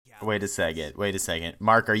Wait a second.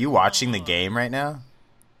 Mark, are you watching the game right now?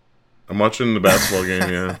 I'm watching the basketball game,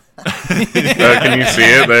 yeah. Can you see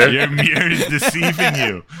it there? Your mirror is deceiving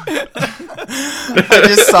you. I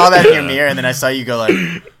just saw that in your mirror, and then I saw you go like...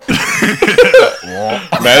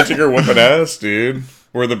 Magic are whooping ass, dude.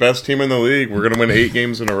 We're the best team in the league. We're going to win 8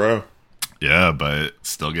 games in a row. Yeah, but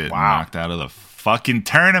still getting knocked out of the fucking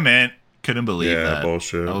tournament. Couldn't believe that. Yeah,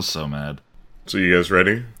 bullshit. I was so mad. So you guys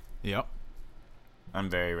ready? Yep. I'm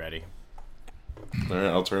very ready. All right,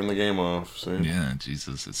 I'll turn the game off. See? Yeah,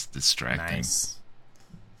 Jesus, it's distracting. Nice.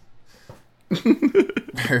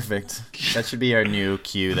 Perfect. That should be our new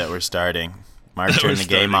cue that we're starting. Mark, turn the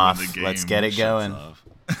game off. Let's get it going. All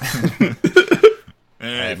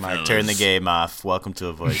right, Mark, turn the game off. Welcome to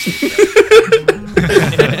A Voice.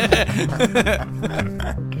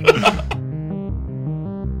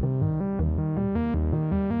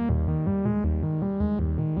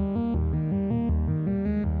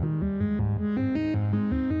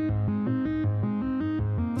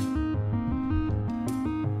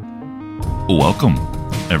 Welcome,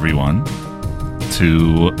 everyone,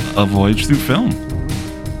 to A Voyage Through Film.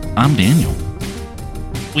 I'm Daniel.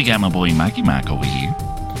 We got my boy Mikey Mac over here.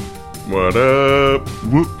 What up?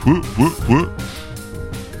 Whoop, whoop, whoop, whoop.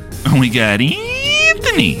 And we got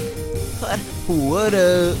Anthony. What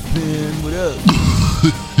up, man? What up?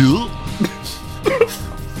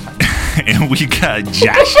 And we got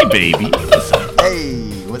Joshy, baby. What's up?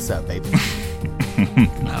 Hey, what's up, baby?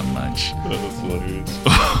 Not much. That's hilarious.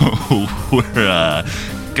 We're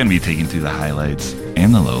going to be taking through the highlights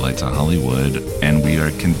and the lowlights of Hollywood, and we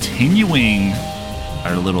are continuing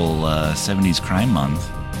our little 70s crime month,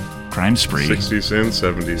 crime spree. 60s and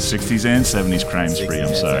 70s. 60s and 70s crime spree,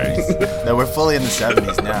 I'm sorry. No, we're fully in the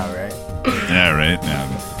 70s now, right? Yeah, right? Yeah,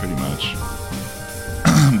 pretty much.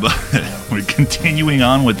 But we're continuing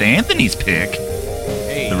on with Anthony's pick,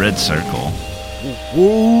 The Red Circle.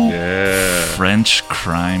 Yeah. French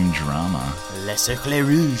crime drama. Le Cercle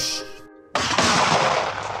Rouge.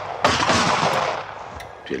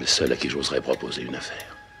 Tu es le seul à qui j'oserais proposer une affaire.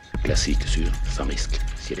 Classique, sûr, sans risque,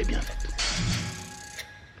 si elle est bien faite.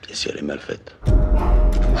 Et si elle est mal faite? Je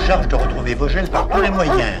vous charge de retrouver vos gènes par tous les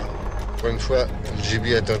moyens. Pour une fois, le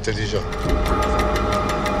gibier est intelligent.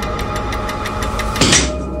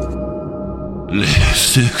 Le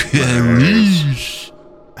Cercle Rouge.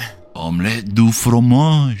 Omelette du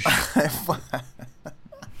fromage.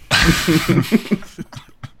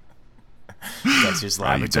 Dexter's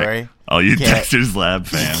Laboratory. You Dexter's Lab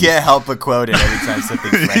fans. You can't help but quote it every time something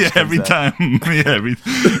French Yeah, every comes time.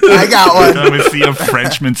 Yeah, I got one. Every time I see a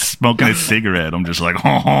Frenchman smoking a cigarette, I'm just like, oh,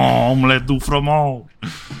 omelette du fromage.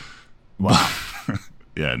 Wow.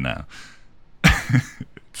 Yeah, no.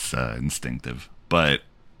 It's instinctive. But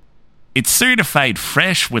it's certified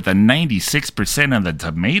fresh with a 96% on the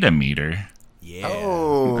tomato meter. Yeah.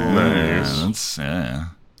 Oh. Nice. That's,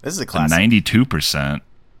 This is a a classic. 92%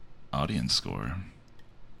 audience score.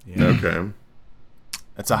 Yeah. Okay.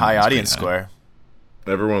 That's a high That's audience pretty high.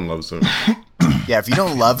 score. Everyone loves it. Yeah, if you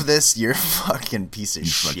don't love this, you're a fucking piece of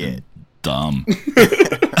shit. Dumb.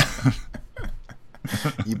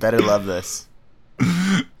 You better love this.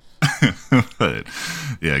 But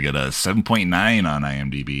yeah, I got a 7.9 on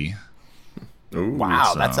IMDb. Ooh,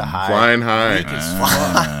 Wow, that's a high. Flying high. Weak as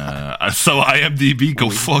fuck. So IMDb, go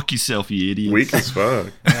fuck yourself, you idiot. Weak as fuck.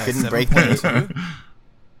 Couldn't break the.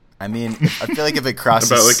 I mean, I feel like if it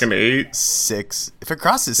crosses About like an 8. 6, if it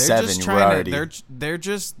crosses They're 7, just we're trying already.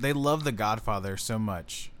 they love The Godfather so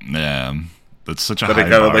much. Yeah, that's such a But high it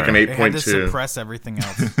got bar. like an They had to 8.2. suppress everything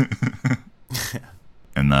else.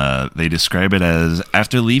 And they describe it as,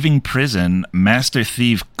 after leaving prison, master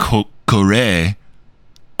thief Corre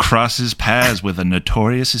crosses paths with a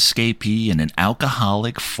notorious escapee and an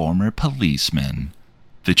alcoholic former policeman.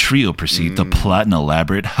 The trio proceed to plot an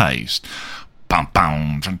elaborate heist. Bum,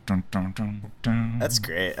 bum, dun, dun, dun, dun, dun. That's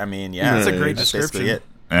great. I mean, yeah, That's a great that's basically description.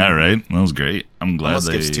 it. Yeah, right. That was great. I'm glad Almost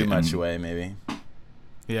they gives too much away, maybe.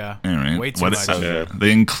 Yeah. All right. Way too What- much. Yeah.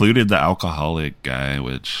 They included the alcoholic guy,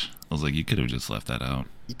 which I was like, you could have just left that out.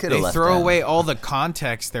 You could have They left throw that. away all the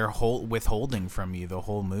context they're withholding from you the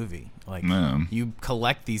whole movie. Like Man. you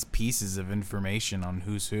collect these pieces of information on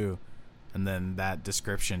who's who, and then that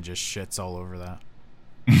description just shits all over that.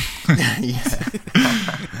 Yeah.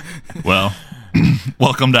 Well,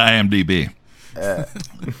 welcome to IMDb.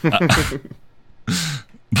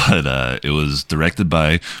 But it was directed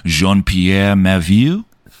by Jean-Pierre Mavieu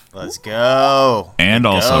Let's go. and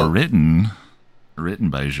Let's also go. written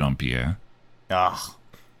by Jean-Pierre. Oh,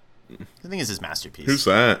 I think it's his masterpiece. Who's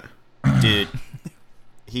that? Dude,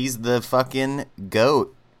 he's the fucking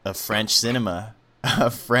goat of French cinema,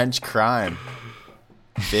 of French crime.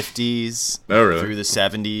 50s through the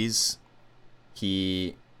 70s.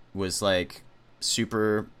 He was like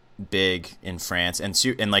super big in France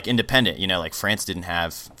and like independent. You know, like France didn't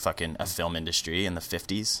have fucking a film industry in the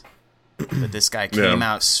 50s. But this guy came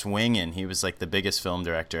out swinging. He was like the biggest film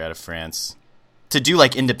director out of France to do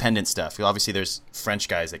like independent stuff. Obviously, there's French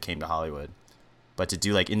guys that came to Hollywood, but to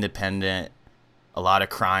do like independent, a lot of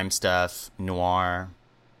crime stuff, noir,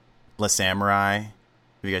 Le Samurai. Have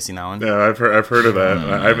you guys seen that one? Yeah, I've heard of that.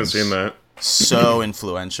 I haven't seen that. So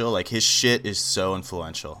influential. Like his shit is so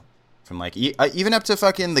influential. From like even up to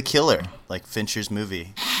fucking The Killer, like Fincher's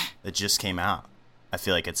movie that just came out. I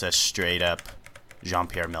feel like it's a straight up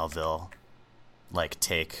Jean-Pierre Melville like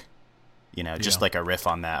take, you know, just like a riff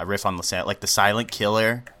on that, a riff on like The Silent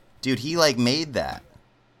Killer. Dude, he like made that.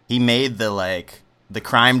 He made the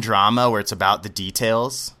crime drama where it's about the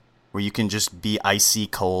details, where you can just be icy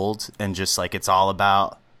cold and just like it's all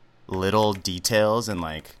about little details and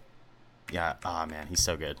like, yeah, oh man, he's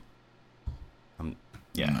so good.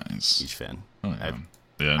 Nice. Huge fan. Oh,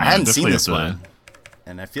 yeah. I hadn't seen this one,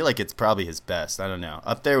 and I feel like it's probably his best. I don't know,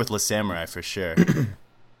 up there with Le Samurai for sure.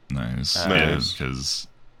 Nice. Yeah, because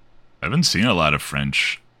I haven't seen a lot of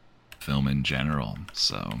French film in general,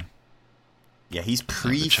 so yeah, he's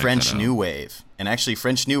pre-French New Wave, and actually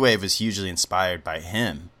French New Wave is hugely inspired by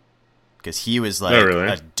him because he was like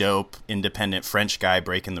a dope independent French guy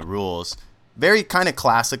breaking the rules. Very kind of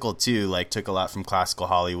classical too, like took a lot from classical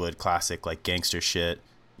Hollywood, classic like gangster shit,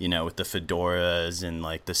 you know, with the fedoras and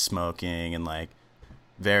like the smoking and like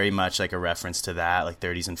very much like a reference to that, like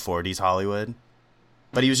 30s and 40s Hollywood.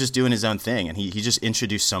 But he was just doing his own thing, and he just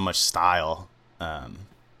introduced so much style,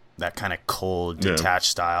 that kind of cold,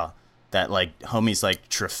 detached style that like homies like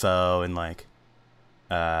Truffaut and like,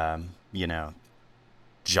 you know,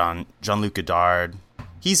 Jean-Luc Godard.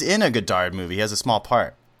 He's in a Godard movie. He has a small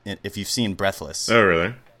part. If you've seen Breathless. Oh,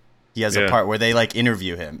 really? He has a part where they like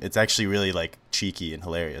interview him. It's actually really like cheeky and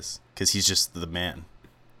hilarious because he's just the man.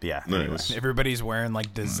 But yeah. Nice. Anyway. Everybody's wearing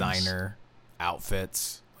like designer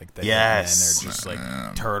outfits. Like the men are just like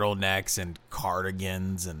turtlenecks and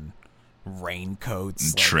cardigans and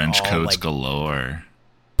raincoats. And trench coats like, galore.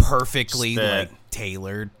 Perfectly like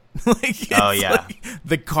tailored. Like like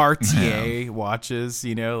the Cartier watches,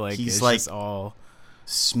 you know, like he's it's like just all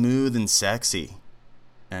smooth and sexy.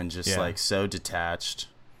 And just like so detached.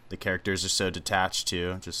 The characters are so detached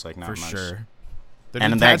too. Just like not much. For sure. They're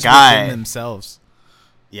and that guy themselves.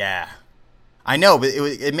 Yeah, I know, but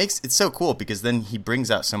it makes it so cool because then he brings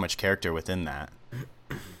out so much character within that.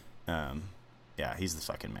 Yeah, he's the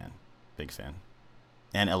fucking man. Big fan.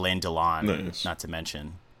 And Alain Delon, not to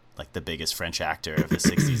mention, like the biggest French actor of the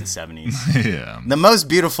 60s and 70s. Yeah, the most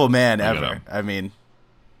beautiful man ever. I mean,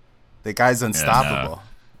 the guy's unstoppable. Yeah,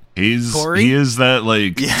 he is that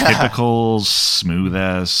like typical smooth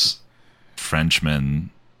ass Frenchman.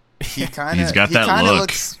 He's got that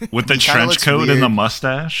look with the trench coat and the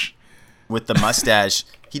mustache. With the mustache,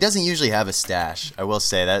 he doesn't usually have a stash. I will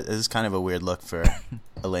say that is kind of a weird look for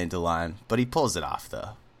Alain Delon, but he pulls it off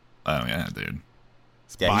though. Oh yeah, dude.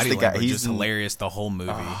 Body language is hilarious the whole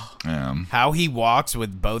movie. How he walks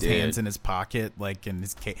with both hands in his pocket, like in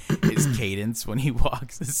his cadence when he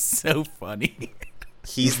walks is so funny.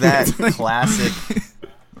 He's that classic.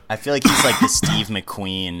 I feel like he's like the Steve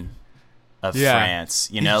McQueen of France.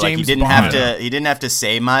 You know, like he didn't have to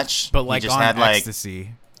say much, but like he just on had like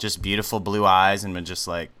ecstasy. Just beautiful blue eyes and would just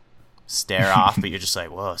like stare off. But you're just like,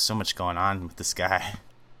 whoa, so much going on with this guy.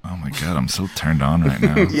 Oh my god, I'm so turned on right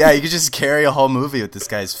now. Yeah, you could just carry a whole movie with this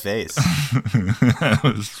guy's face.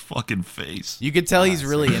 His fucking face. You could tell he's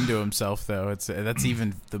really into himself, though. That's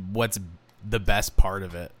even what's the best part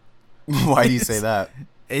of it. Why do you say that?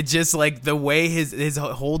 It's just like the way his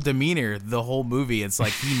whole demeanor, the whole movie. It's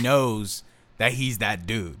like he knows that he's that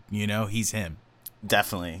dude. You know, he's him.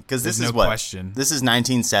 Definitely, because this is no question. This is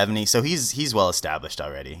 1970, so he's well established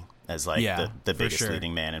already as like the biggest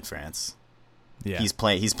leading man in France. Yeah, he's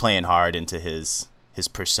playing hard into his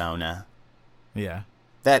persona. Yeah,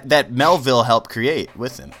 that Melville helped create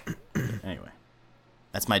with him. Anyway,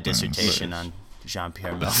 that's my dissertation on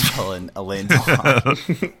Jean-Pierre Melville and Alain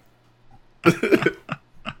Delon.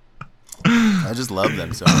 I just love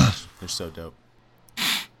them so much. They're so dope.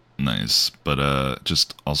 Nice, but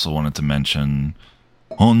just also wanted to mention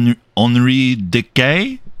Henri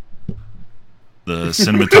Decaye, the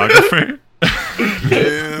cinematographer.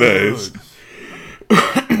 Nice.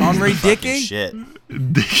 Henri Decaye? Shit.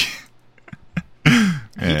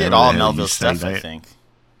 He did all Melville's stuff, I think.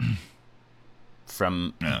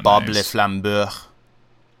 From Bob Le Flambeur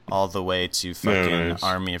all the way to fucking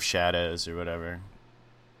Army of Shadows or whatever.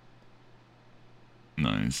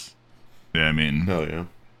 Nice. Yeah, I mean, hell yeah.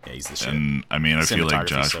 Yeah, he's the shit. And I mean, I feel like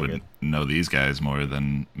Josh so would good. know these guys more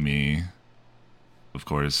than me. Of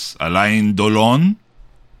course, Alain Delon.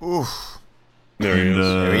 Oof.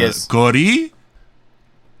 There he is. Corey.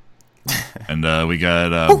 And we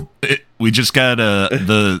got we just got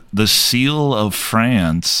the seal of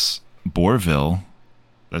France, Bourville.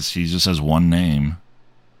 He just has one name.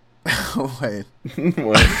 Wait.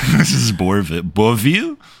 What? This is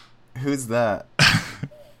Bourville. Who's that?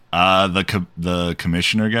 The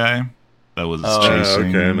commissioner guy that was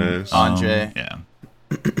chasing. Okay, nice. Andre. Yeah.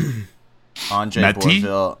 Andre Matty?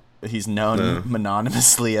 Bourville. He's known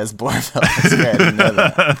mononymously as Bourville. That's great. I didn't know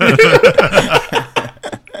that.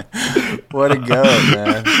 What a goat,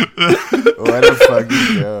 man. What a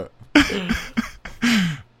fucking goat.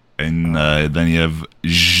 And then you have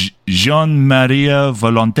Jean-Marie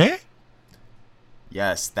Volonté.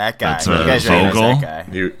 Yes, that guy. That's you guys recognize Vogel.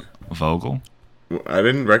 that guy. Vogel. I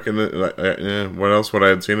didn't recognize. What else would I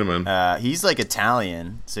have seen him in? He's like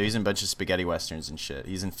Italian, so he's in a bunch of spaghetti westerns and shit.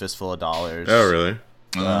 He's in Fistful of Dollars. Oh, really?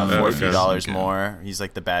 For a few okay. dollars more. He's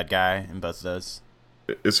like the bad guy in both of those.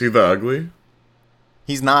 Is he the ugly?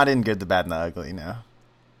 He's not in Good, the Bad, and the Ugly, no.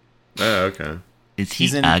 Oh, okay. Is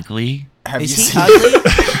he ugly? Have Is you he seen?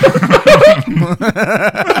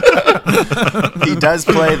 He does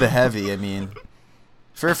play the heavy. I mean,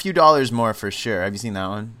 for a few dollars more, for sure. Have you seen that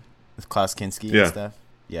one with Klaus Kinski and stuff?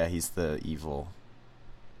 Yeah, he's the evil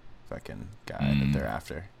fucking guy that they're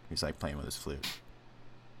after. He's like playing with his flute.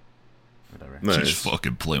 Whatever. Nice. He's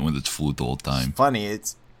fucking playing with his flute the whole time. It's funny.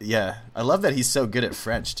 Yeah. I love that he's so good at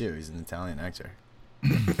French too. He's an Italian actor.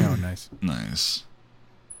 Oh, nice. Nice.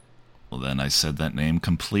 Well, then I said that name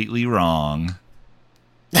completely wrong.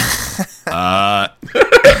 We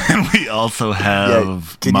also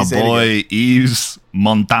have my boy Yves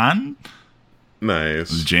Montand.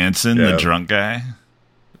 Nice. Jansen, the drunk guy.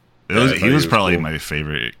 He was probably my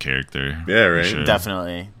favorite character. Yeah, right. Sure.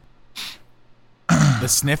 Definitely. The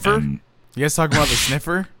sniffer? And You guys talking about the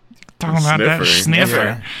sniffer? talking about that sniffer.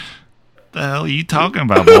 Yeah. The hell are you talking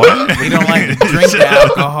about, boy? He don't like to drink the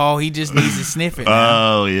alcohol. He just needs to sniff it.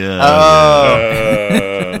 Oh, yeah.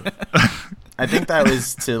 Oh. I think that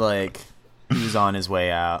was to like he was on his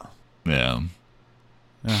way out. Yeah.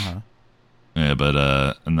 Uh-huh. Yeah, but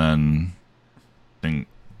and then I think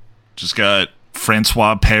just got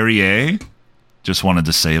Francois Perrier. Just wanted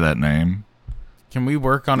to say that name. Can we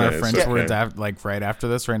work on our Nice, French okay. words right after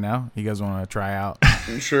this right now? You guys want to try out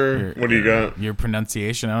Sure. What do you got? your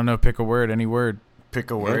pronunciation? I don't know. Pick a word, any word.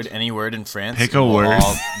 Pick a word, any word in France. Pick a and we'll word.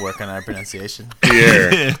 all work on our pronunciation.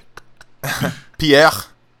 Pierre. Pierre.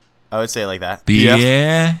 I would say it like that.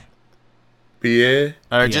 Pierre. Pierre.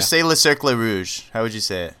 Or just say Le Cercle Rouge. How would you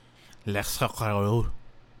say it? No,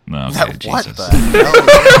 okay, What Jesus. the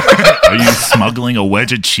hell? Are you smuggling a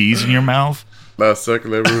wedge of cheese in your mouth? La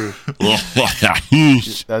Cercle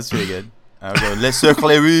Rouge. That's pretty good. I'll go Le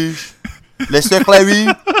Cercle Rouge. Le Cercle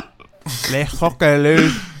Rouge. Les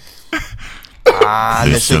chocolats. Ah,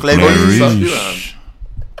 Le Cercle Rouge.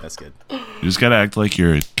 That's good. You just gotta act like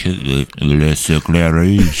you're a kid. Le Cercle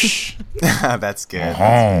Rouge. That's good.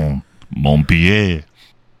 Oh, mon Pierre.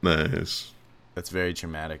 Nice. That's very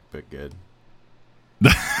dramatic, but good.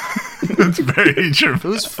 That's very true.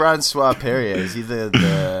 Who's Francois Perrier? Is he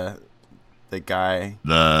the guy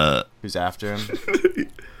who's after him?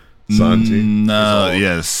 Santi. No,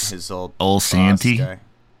 yes. His old Santi. guy.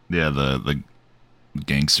 Yeah, the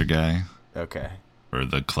gangster guy. Okay. Or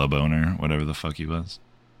the club owner, whatever the fuck he was.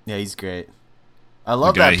 Yeah, he's great. I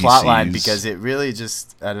love guy that he plot line sees. because it really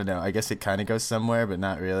just, I don't know, I guess it kind of goes somewhere, but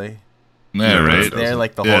not really. Yeah, right. It's there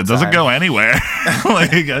like the whole Yeah, time. it doesn't go anywhere.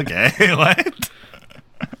 Like, okay, what?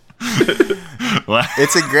 What?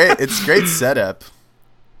 It's great setup.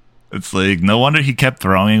 It's like, no wonder he kept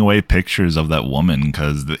throwing away pictures of that woman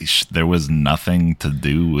because there was nothing to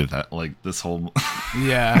do with that. Like, this whole...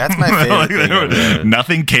 Yeah. That's my favorite thing.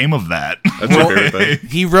 Nothing came of that. That's your favorite thing.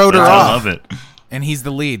 He wrote her I off. love it. And he's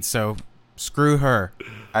the lead, so screw her.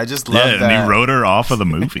 I just love Yeah, that. and he wrote her off of the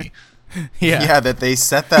movie. Yeah. That they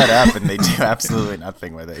set that up and they do absolutely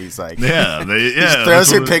nothing with it. He's like, He just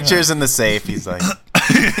throws her pictures in the safe. He's like,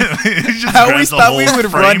 I always thought we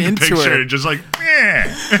would run into her. Just like,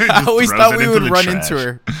 I always thought we would run into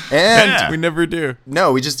her. and We never do.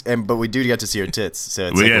 no, but we do get to see her tits. So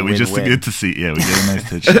it's like a we just win-win. get to see. Yeah, we get a nice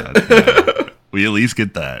tit shot. Yeah. We at least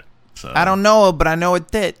get that. So. I don't know her, but I know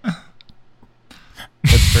it did.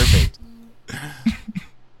 That's perfect.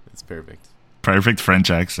 That's perfect. Perfect French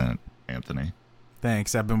accent, Anthony.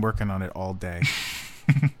 Thanks. I've been working on it all day.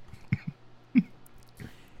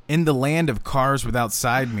 In the land of cars without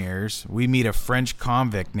side mirrors, we meet a French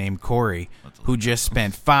convict named Corey, who just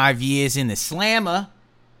spent 5 years in the slammer.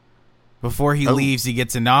 Before he leaves, he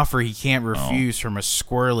gets an offer he can't refuse from a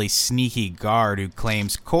squirrely, sneaky guard who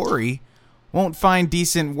claims Corey won't find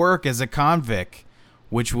decent work as a convict,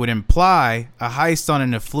 which would imply a heist on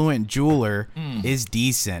an affluent jeweler is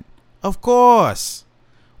decent. Of course.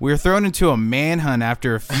 We're thrown into a manhunt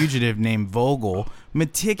after a fugitive named Vogel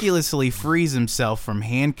meticulously frees himself from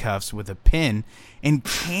handcuffs with a pin and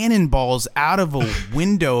cannonballs out of a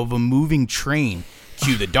window of a moving train.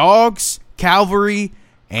 Cue the dogs, cavalry,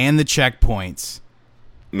 and the checkpoints.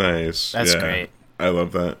 Nice. That's great. I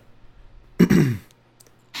love that.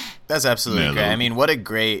 That's absolutely great. I mean, what a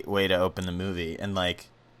great way to open the movie. And, like,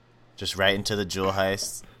 just right into the jewel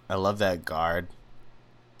heist. I love that guard.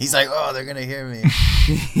 He's like, oh, they're going to hear me.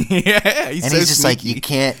 Yeah, he's just like, you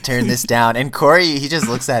can't turn this down. And Corey, he just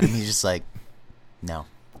looks at him. He's just like, no.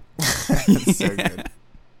 That's so good.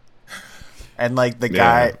 And, like, the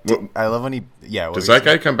guy, I love when he, does that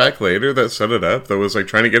guy come back later that set it up? That was, like,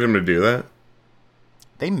 trying to get him to do that?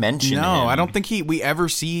 They mention him. No, I don't think we ever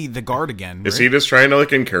see the guard again. Right? Is he just trying to,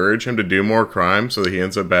 like, encourage him to do more crime so that he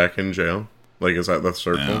ends up back in jail? Like, is that the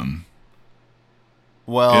circle?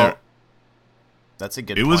 Well... That's a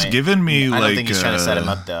good point. It was given me I like... don't think he's trying to set him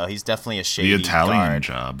up, though. He's definitely a shady the Italian guard.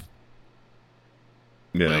 Job.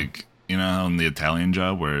 Yeah. Like, you know how in the Italian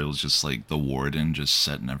Job where it was just like the warden just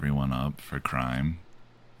setting everyone up for crime?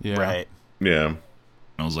 Yeah. Right. Yeah. And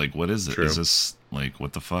I was like, what is it? True. Is this, like,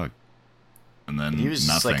 what the fuck? And then he was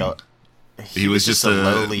nothing. Just like he was just a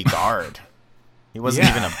lowly guard. He wasn't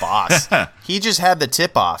even a boss. He just had the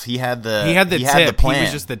tip off. He had the tip. The plan. He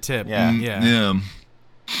was just the tip. Yeah. Yeah.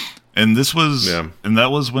 And this was, and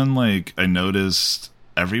that was when, like, I noticed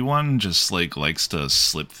everyone just, like, likes to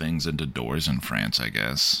slip things into doors in France, I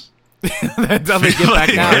guess. That's how they get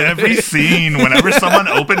back out. Every scene, whenever someone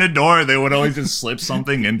opened a door, they would always just slip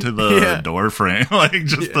something into the door frame. Like,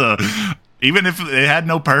 just even if it had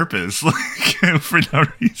no purpose, like, for no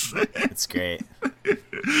reason. It's great.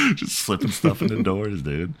 Just slipping stuff into doors,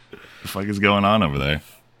 dude. What the fuck is going on over there?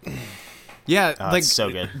 Yeah, like, so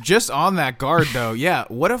good. Just on that guard, though,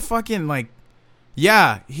 what a fucking, like,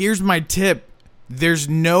 here's my tip. There's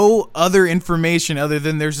no other information other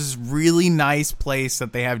than there's this really nice place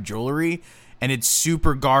that they have jewelry, and it's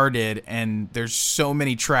super guarded, and there's so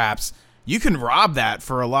many traps. You can rob that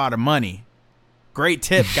for a lot of money. Great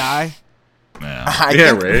tip, guy.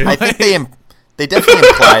 I think they definitely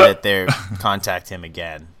imply that they're contact him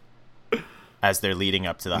again as they're leading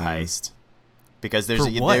up to the heist. Because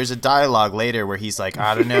there's a dialogue later where he's like,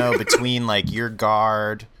 I don't know, between, like, your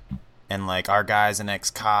guard and, like, our guy's an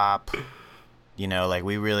ex-cop, you know, like,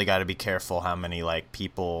 we really got to be careful how many, like,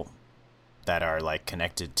 people that are, like,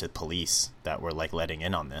 connected to police that we're, like, letting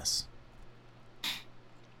in on this.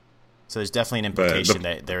 So there's definitely an implication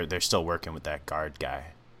that they're still working with that guard guy.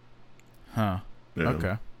 Huh. Yeah.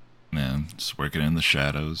 Okay. Man, just working in the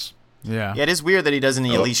shadows. Yeah. Yeah, it is weird that he doesn't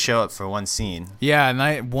at least show up for one scene. Yeah,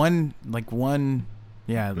 and one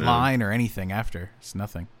line or anything after. It's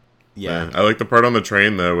nothing. Yeah. I like the part on the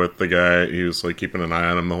train, though, with the guy. He was, like, keeping an eye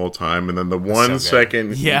on him the whole time, and then the 1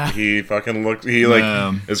 second he fucking looked, he,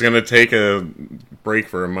 like, is going to take a break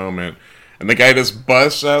for a moment, and the guy just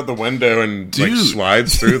busts out the window and, like,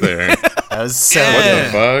 slides through there. That was so What the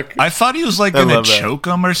fuck? I thought he was, like, going to choke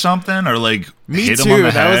him or something, or, like, hit him on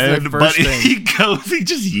the head, was the first thing. He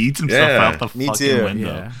just yeets himself out the fucking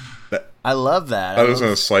window. Yeah. I love that. I was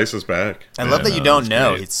going to slice his back. I love that you don't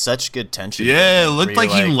know. Great. It's such good tension. Yeah, it looked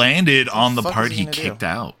like he landed on the part he kicked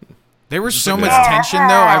out. There was so much tension,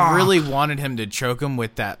 though. I really wanted him to choke him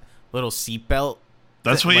with that little seatbelt.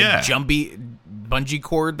 That's what, bungee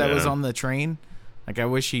cord that was on the train. Like, I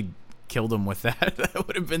wish he'd killed him with that. That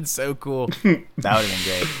would have been so cool. That would have been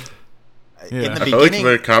great. Yeah. In the I feel like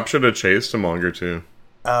the cop should have chased him longer, too.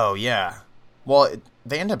 Oh, yeah. Well,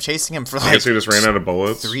 they end up chasing him for, like, I guess he just ran out of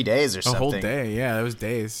bullets. 3 days or something. A whole day, yeah, that was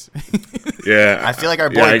days. Yeah. I feel like our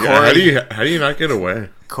boy Corey... How do you not get away?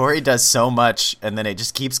 Corey does so much, and then it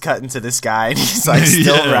just keeps cutting to this guy, and he's, like,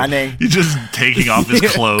 still running. He's just taking off his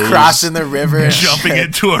clothes. Crossing the river. Jumping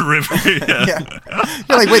into a river. Yeah.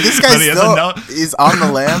 You're like, wait, this guy's still... He's on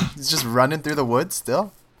the lam. He's just running through the woods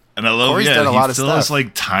still. And I love, Corey's done a lot of still stuff. has,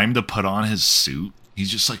 like, time to put on his suit. He's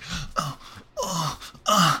just like,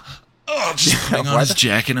 just putting on his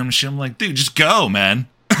jacket and shit. I'm like, dude, just go, man.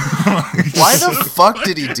 Why the fuck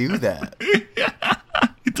did he do that?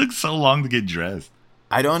 It took so long to get dressed.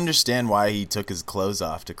 I don't understand why he took his clothes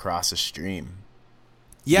off to cross a stream.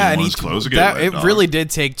 Yeah, and it really did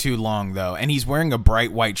take too long, though. And he's wearing a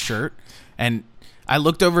bright white shirt, and I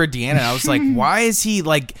looked over at Deanna and I was like, why is he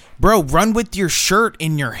like, bro, run with your shirt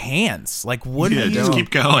in your hands. Like, what are you just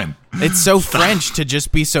keep going. It's so French to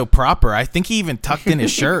just be so proper. I think he even tucked in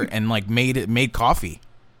his shirt and like made coffee.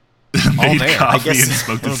 Made coffee and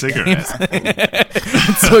smoked a cigarette.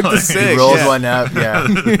 Smoked a cig. Rolled one up, yeah.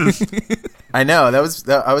 I know, I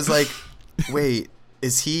was like, wait,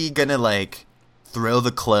 is he gonna like throw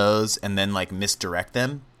the clothes and then like misdirect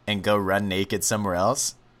them and go run naked somewhere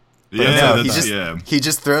else? But no, he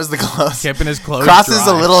just throws the clothes, keeping his clothes crosses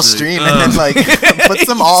dry. a little stream and then like puts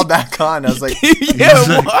them all back on. I was like,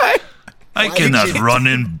 what? I cannot run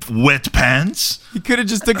in wet pants. He could have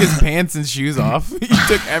just took his pants and shoes off. He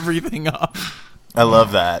took everything off. I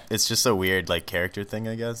love that. It's just a weird like character thing,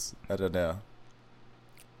 I guess. I don't know.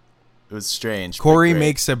 It was strange. Corey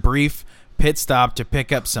makes a brief pit stop to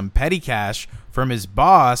pick up some petty cash from his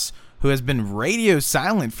boss, who has been radio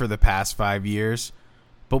silent for the past 5 years.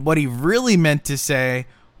 But what he really meant to say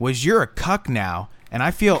was, you're a cuck now, and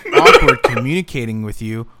I feel awkward communicating with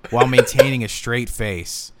you while maintaining a straight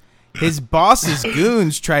face. His boss's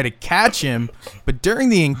goons try to catch him, but during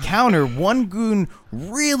the encounter, one goon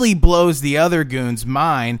really blows the other goon's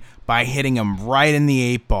mind by hitting him right in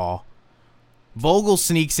the 8-ball. Vogel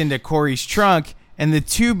sneaks into Corey's trunk, and the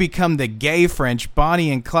two become the gay French Bonnie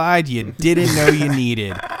and Clyde you didn't know you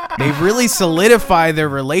needed. They really solidify their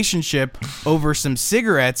relationship over some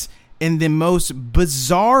cigarettes in the most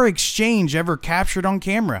bizarre exchange ever captured on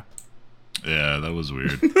camera. Yeah, that was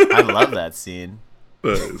weird. I love that scene.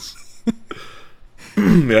 Nice.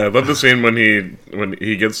 Yeah, I love the scene when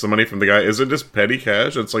he gets the money from the guy. Is it just petty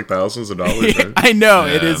cash? It's like thousands of dollars, right? I know,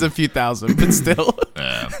 it is a few thousand, but still.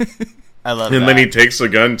 Yeah. I love and that. then he takes the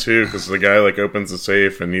gun too, because the guy like opens the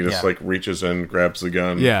safe and he just like reaches in, grabs the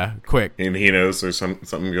gun. Yeah, quick. And he knows there's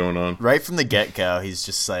something going on. Right from the get-go, he's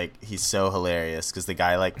just like, he's so hilarious because the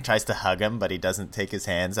guy like tries to hug him, but he doesn't take his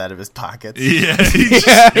hands out of his pockets. Yeah.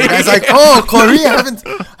 The guy's like, "Oh, Corey, I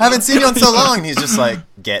haven't seen you in so long." And he's just like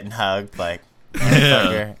getting hugged, like,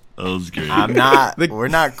 yeah, that was great. We're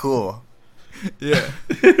not cool. Yeah.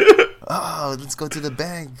 Oh, let's go to the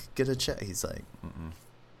bank, get a check. He's like, mm-mm.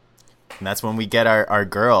 And that's when we get our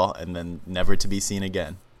girl, and then never to be seen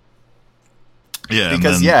again. Yeah,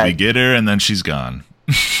 because and then we get her, and then she's gone.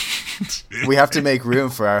 We have to make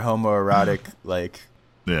room for our homoerotic, like,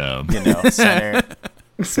 center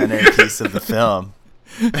piece of the film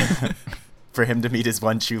for him to meet his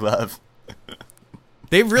one true love.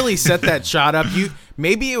 They really set that shot up.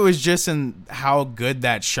 Maybe it was just in how good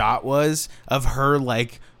that shot was of her,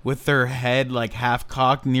 like, with her head like half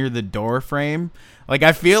cocked near the door frame. Like,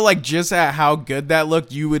 I feel like just at how good that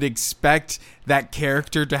looked, you would expect that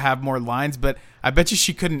character to have more lines, but I bet you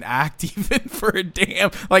she couldn't act even for a damn.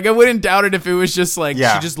 Like, I wouldn't doubt it if it was just like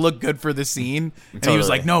she just looked good for the scene, and he was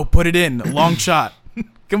like, "No, put it in, long shot,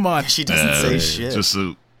 come on." She doesn't say shit. Just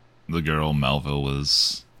the girl Melville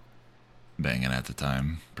was banging at the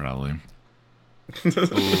time, probably.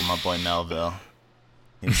 Ooh, my boy Melville,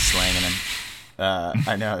 he's slanging him.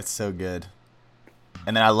 I know, it's so good.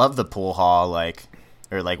 And then I love the pool hall, like,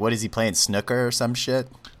 or like, what is he playing, snooker or some shit?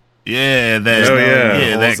 Yeah,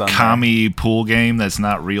 that commie pool game that's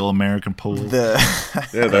not real American pool. That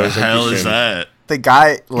was the hell is that? The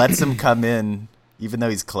guy lets him come in, even though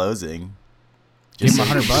he's closing. Give him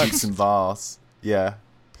 $100. Shoots some balls. Yeah.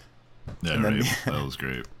 Yeah, right. That was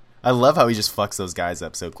great. I love how he just fucks those guys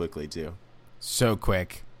up so quickly too. So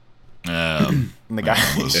quick. And the guy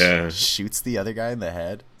shoots the other guy in the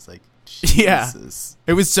head. It's like, Jesus.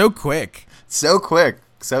 Yeah, it was so quick, so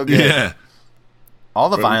good. Yeah, all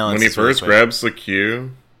the violence. When he first grabs the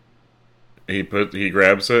cue, he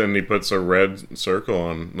grabs it and he puts a red circle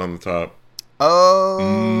on the top. Oh,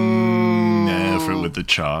 yeah, with the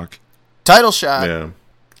chalk. Title shot. Yeah.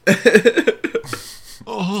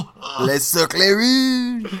 Le Cercle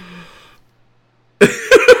Rouge.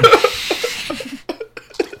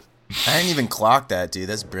 I didn't even clock that, dude.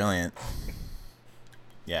 That's brilliant.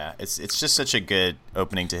 Yeah, it's just such a good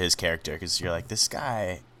opening to his character because you're like, this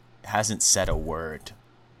guy hasn't said a word,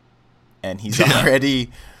 and he's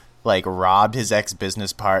already like robbed his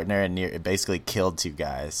ex-business partner and basically killed two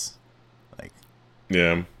guys. Like,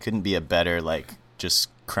 yeah, couldn't be a better like just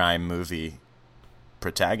crime movie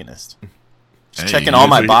protagonist. Just checking all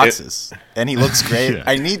my boxes, and he looks great. Yeah.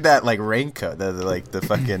 I need that like raincoat, the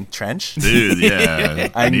fucking trench, dude. Yeah,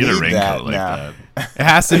 I need a raincoat that like now. It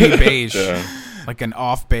has to be beige. Yeah. Like an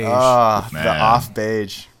off beige. Oh, the off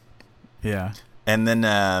beige. Yeah. And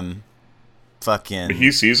then fucking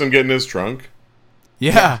he sees him get in his trunk.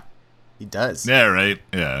 Yeah. He does. Yeah, right.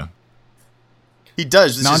 Yeah. He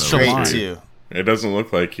does. This is great too. It doesn't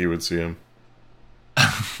look like he would see him.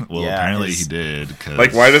 Well, apparently he did.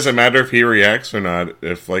 Like, why does it matter if he reacts or not?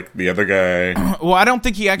 If like the other guy, well, I don't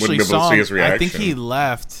think he actually saw him. I think he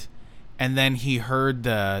left, and then he heard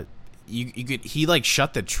he like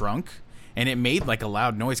shut the trunk, and it made like a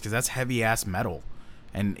loud noise because that's heavy ass metal,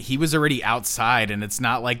 and he was already outside, and it's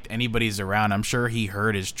not like anybody's around. I'm sure he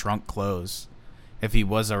heard his trunk close. If he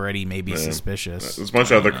was already maybe suspicious. There's a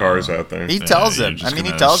bunch of other cars out there. He tells him. I mean,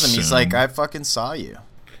 he tells him. He's like, I fucking saw you.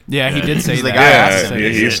 Yeah, he did say that.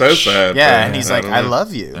 He says that. Yeah, and he's like, I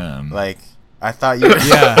love you. Like, I thought you were...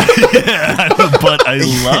 But I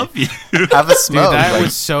love you. Have a smoke. Dude, that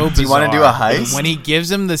was so bizarre. Do you want to do a heist? When he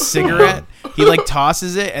gives him the cigarette, he, like,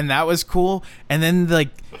 tosses it, and that was cool. And then, like,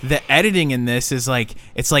 the editing in this is, like,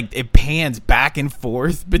 it's like it pans back and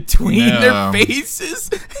forth between their faces.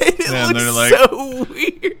 And it looks like, so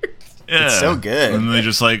weird. Yeah. It's so good. And they're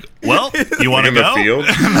just like, well, you want to go? Field?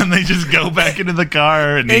 And then they just go back into the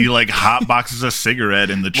car, and he, like, hot boxes a cigarette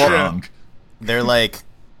in the trunk. They're, like,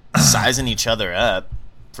 sizing each other up,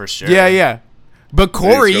 for sure. Yeah. But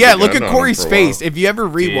Corey, look at Corey's face. If you ever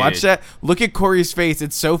rewatch that, look at Corey's face.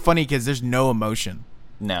 It's so funny because there's no emotion.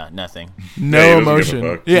 No, nothing. No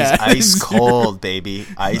emotion. Yeah. He's ice cold, baby.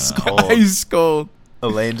 Ice cold. Ice cold.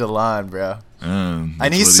 Alain Delon, bro.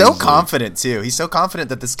 And he's so confident, too. He's so confident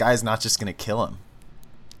that this guy's not just going to kill him.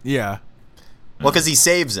 Yeah. Well, because he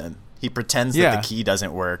saves him. He pretends that the key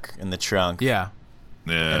doesn't work in the trunk. Yeah.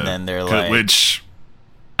 And then they're like... Which...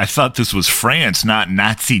 I thought this was France, not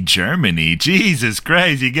Nazi Germany. Jesus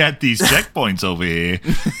Christ, you got these checkpoints over here.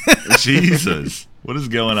 Jesus. What is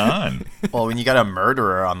going on? Well, when you got a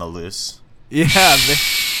murderer on the loose. Yeah,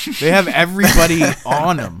 they have everybody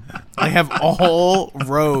on them. They have all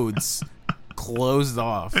roads closed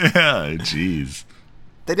off. Yeah, jeez.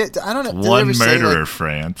 They did. I don't know. One murderer, like,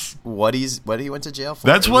 France. What he went to jail for?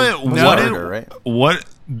 That's what. Murder, right? What?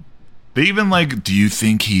 They even like. Do you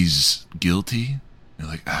think he's guilty? They're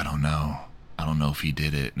like, I don't know. I don't know if he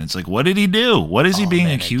did it. And it's like, what did he do? What is he being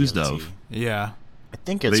accused of? Yeah, I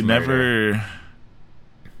think it's murder. Never.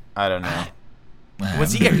 I don't know.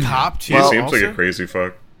 Was he a cop too? He seems like a crazy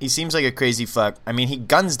fuck. He seems like a crazy fuck. I mean, he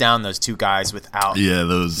guns down those two guys without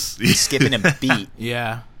skipping a beat.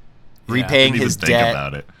 Yeah. Repaying his debt.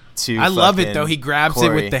 About it. I love it though. He grabs Corey.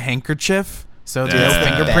 it with the handkerchief. So no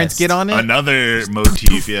fingerprints get on it. Another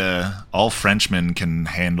motif, All Frenchmen can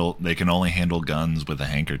handle. They can only handle guns with a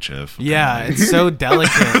handkerchief. Yeah, it's so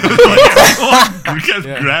delicate.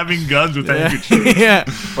 Grabbing guns with handkerchiefs. Yeah.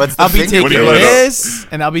 I'll be taking this,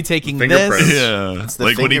 and I'll be taking this. Yeah.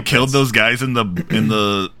 Like when he killed those guys in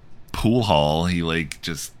the pool hall, he like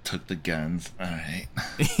just took the guns. All right.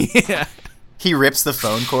 Yeah. He rips the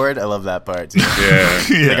phone cord. I love that part too. Yeah.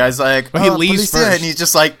 The guy's like, he leaves first, and he's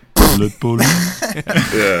just like. Yeah.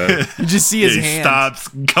 You just see his hand. Stops,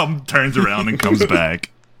 turns around, and comes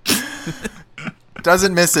back.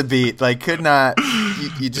 Doesn't miss a beat. Like, could not.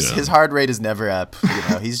 His heart rate is never up. You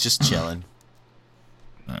know, he's just chilling.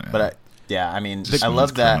 But I mean, I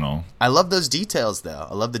love that. Criminal. I love those details, though.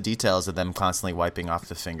 I love the details of them constantly wiping off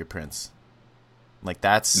the fingerprints. Like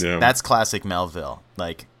that's classic Melville.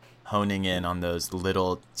 Like honing in on those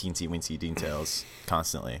little teensy weensy details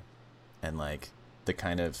constantly, and like the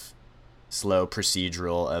kind of slow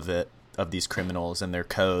procedural of these criminals and their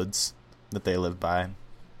codes that they live by. And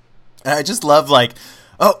I just love like,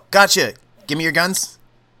 oh, gotcha. Give me your guns.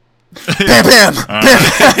 Bam, bam, bam.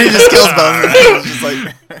 He just kills both of them. Just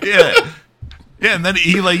like yeah, and then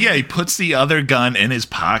he puts the other gun in his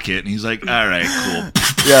pocket, and he's like, all right, cool.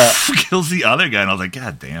 Yeah, kills the other guy, and I was like,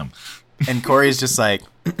 God damn. And Corey's just like,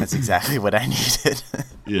 that's exactly what I needed.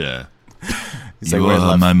 Yeah. He's you like,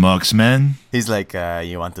 are my marksman? He's like,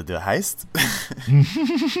 you want to do a heist?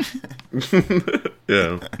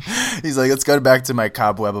 Yeah. He's like, let's go back to my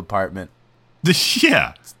cobweb apartment.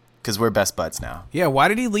 Yeah. Because we're best buds now. Yeah, why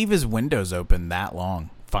did he leave his windows open that long?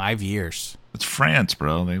 5 years. It's France,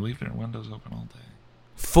 bro. They leave their windows open all day.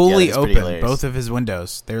 Fully open, both of his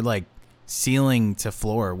windows. They're like ceiling to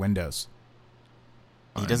floor windows.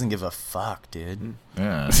 He doesn't give a fuck, dude.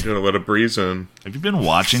 Yeah. He's gonna let a breeze in. Have you been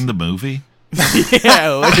watching the movie?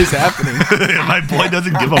 Yeah, what is happening? My boy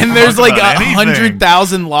doesn't give a fuck. And there's like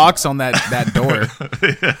 100,000 locks on that door.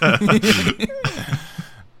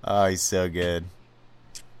 Oh, he's so good.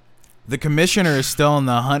 The commissioner is still on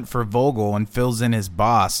the hunt for Vogel and fills in his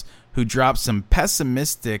boss, who drops some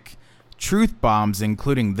pessimistic truth bombs,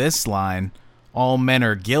 including this line: all men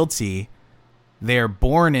are guilty. They are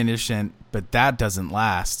born innocent, but that doesn't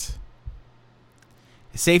last.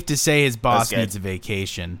 It's safe to say his boss needs a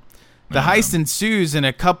vacation. The heist ensues, and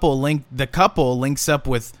the couple links up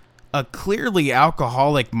with a clearly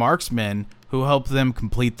alcoholic marksman who helped them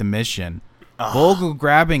complete the mission. Vogel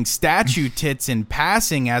grabbing statue tits in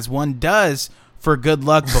passing as one does for good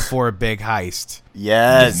luck before a big heist.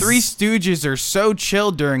 Yes. The Three Stooges are so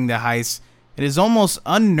chill during the heist, it is almost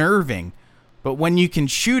unnerving. But when you can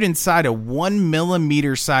shoot inside a 1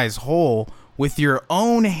 millimeter size hole with your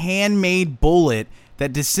own handmade bullet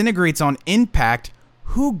that disintegrates on impact,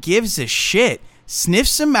 who gives a shit? Sniff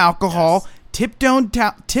some alcohol,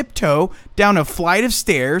 tiptoe down a flight of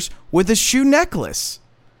stairs with a shoe necklace.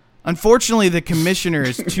 Unfortunately, the commissioner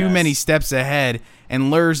is too many steps ahead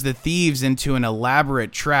and lures the thieves into an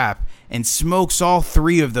elaborate trap and smokes all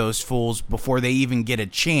 3 of those fools before they even get a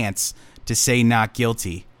chance to say not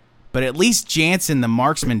guilty. But at least Jansen, the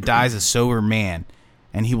marksman, dies a sober man,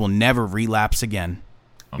 and he will never relapse again.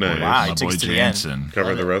 Nice. Wow, he takes to the end.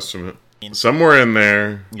 Cover the rest of it. Somewhere in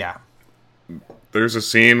there, there's a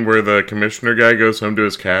scene where the commissioner guy goes home to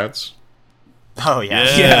his cats. Oh,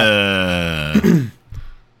 yeah.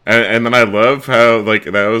 And then I love how, like,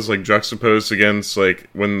 that was, like, juxtaposed against, like,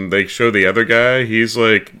 when they show the other guy, he's,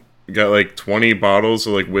 like, got, like, 20 bottles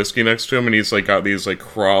of, like, whiskey next to him, and he's, like, got these, like,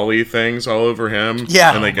 crawly things all over him.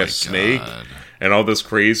 Yeah. And, like, a snake. God. And all this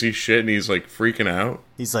crazy shit, and he's, like, freaking out.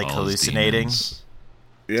 He's, like, hallucinating.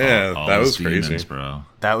 Yeah, all that was demons, crazy. Bro.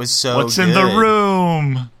 That was so What's good. in the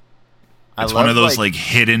room? It's one of those, like,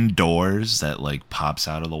 hidden doors that, like, pops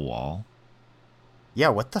out of the wall. Yeah,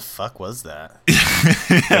 what the fuck was that?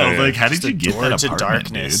 Like, how did you get that apartment, to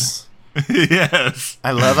darkness, dude? Yes.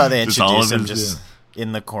 I love how they introduce him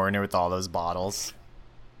in the corner with all those bottles.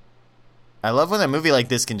 I love when a movie like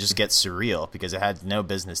this can just get surreal because it had no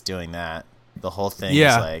business doing that. The whole thing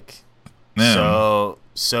is like so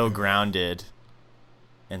grounded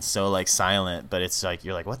and so like silent, but it's like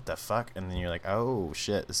you're like, what the fuck? And then you're like, oh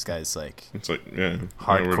shit, this guy's like, it's like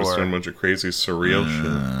hardcore. We're just doing a bunch of crazy surreal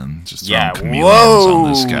shit. Just throwing chameleons on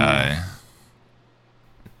this guy.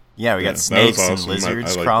 Yeah, we got snakes and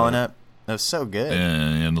lizards crawling up. That was so good.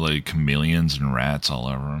 And like chameleons and rats all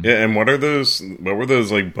over him. Yeah, and what were those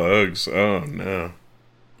like bugs? Oh no.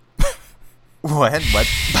 What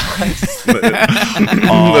bugs?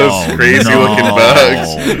 Those crazy looking bugs.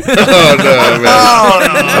 Oh no, man.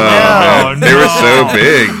 Man. They were so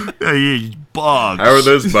big. Bugs. How are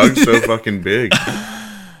those bugs so fucking big?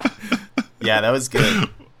 Yeah, that was good.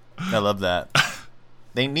 I love that.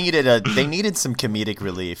 They needed some comedic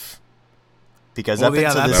relief. Because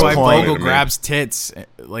that's why Vogel grabs tits,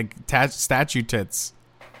 like statue tits,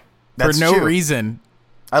 for no reason.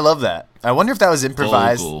 I love that. I wonder if that was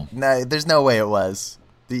improvised. No, there's no way it was.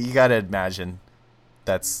 You got to imagine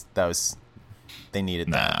that was they needed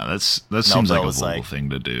that. Nah, that seems like a Vogel thing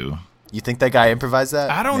to do. You think that guy improvised that?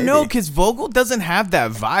 I don't know, because Vogel doesn't have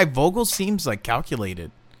that vibe. Vogel seems like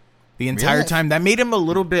calculated the entire time. That made him a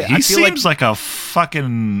little bit. He seems like a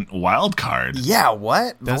fucking wild card. Yeah,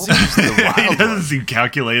 what? He doesn't seem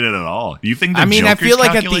calculated at all. You think? I feel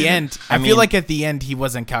like at the end. I feel like at the end he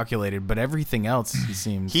wasn't calculated, but everything else he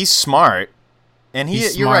seems. He's smart, and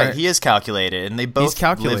you're right. He is calculated, and they both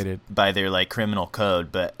live by their like criminal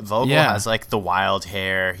code. But Vogel has like the wild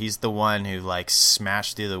hair. He's the one who like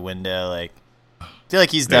smashed through the window. Like, I feel like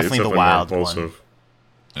he's definitely the wild one.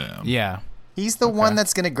 Yeah. He's the one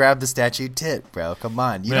that's going to grab the statue tit, bro. Come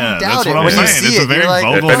on. You don't doubt that's it. What When I'm you saying. see It's it, a very you're like,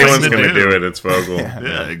 Vogel if anyone's going to do it, it's Vogel.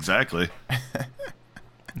 Yeah, exactly.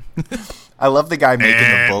 I love the guy making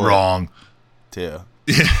the bullet. Wrong. Too.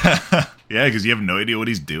 Yeah, because you have no idea what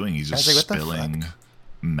he's doing. He's just like, spilling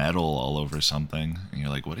metal all over something. And you're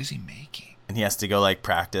like, what is he making? And he has to go, like,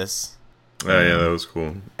 practice. Oh, yeah, that was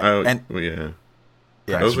cool. That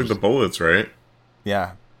was like the bullets, right?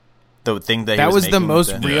 Yeah. The thing that was the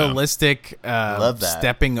most realistic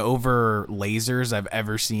stepping over lasers I've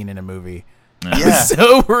ever seen in a movie. Yeah. It was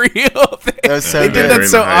so real. They did that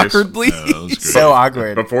so awkwardly. So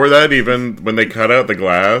awkward. Before that, even when they cut out the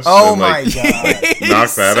glass. Oh and, my god!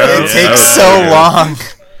 Knock that out. It takes so long.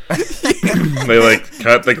 They like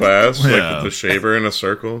cut the glass like with the shaver in a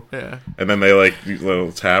circle. Yeah. And then they like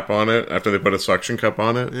little tap on it after they put a suction cup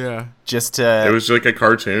on it. Yeah. It was like a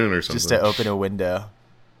cartoon or something. Just to open a window.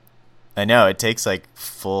 I know, it takes like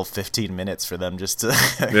full 15 minutes for them just to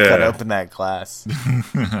cut open that glass.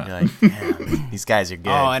 You're like, man, these guys are good.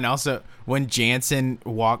 Oh, and also when Jansen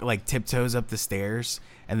tiptoes up the stairs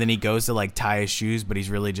and then he goes to like tie his shoes, but he's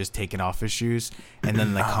really just taking off his shoes. And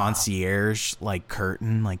then the concierge like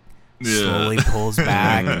curtain like slowly pulls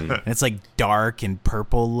back. And it's like dark and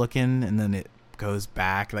purple looking, and then it goes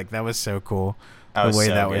back. Like that was so cool. The way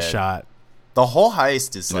that was shot. The whole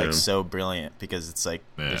heist is like so brilliant because it's like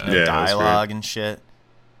there's no dialogue and shit.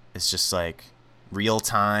 It's just like real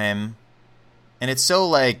time. And it's so,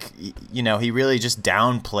 like, you know, he really just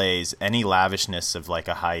downplays any lavishness of, like,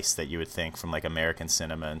 a heist that you would think from, like, American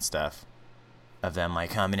cinema and stuff. Of them, like,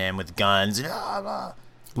 coming in with guns. And, a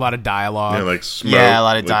lot of dialogue. Yeah, like smoke. Yeah, a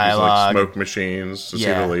lot of dialogue. Like smoke machines to see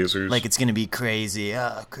the lasers. Like, it's going to be crazy.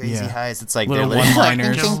 Crazy heist. It's like little they're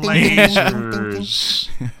one-liners. Lasers.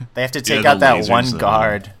 They have to take out that one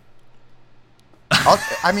guard.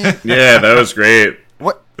 I mean... Yeah, that was great.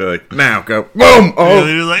 What? They're like, now, go. Boom! Oh!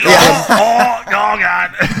 They're like, oh,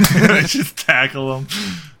 God. They just tackle them.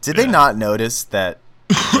 Did they not notice that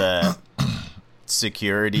the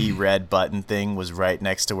security red button thing was right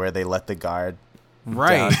next to where they let the guard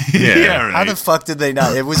Right. Yeah, right. How the fuck did they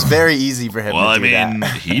not? It was very easy for him to do that. Well, I mean,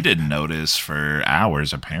 he didn't notice for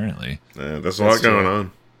hours, apparently. There's a lot going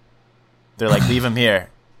on. They're like, leave him here.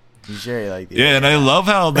 You sure? Like, yeah, and I love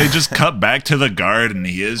how they just cut back to the guard, and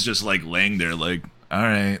he is just like laying there, like, all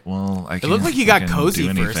right, well, I can't. It looked like he got cozy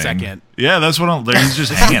do for a second. Yeah, that's what I'm. He's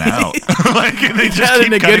just hanging out. Like they just keep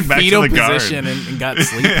in a cutting good back fetal to the guard. position and got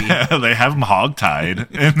sleepy. Yeah, they have him hogtied,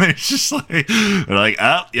 and they're just like,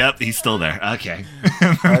 oh, yep, he's still there. Okay,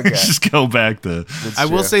 okay. Just go back to. I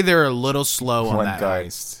will say they're a little slow on that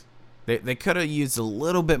heist. They could have used a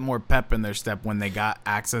little bit more pep in their step when they got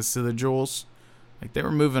access to the jewels. Like they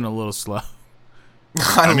were moving a little slow.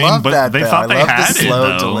 I mean, love that. They thought they had the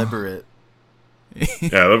slow, deliberate.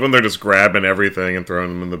 Yeah, I love when they're just grabbing everything and throwing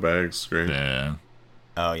them in the bags. Great. Yeah.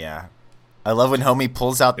 Oh yeah, I love when homie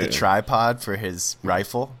pulls out the tripod for his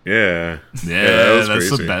rifle. Yeah, that was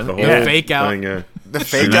crazy. The best. The whole fake out. thing, the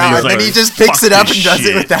fake out, and then he just picks it up and does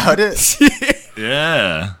it without it.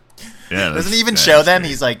 Yeah. Doesn't even show them.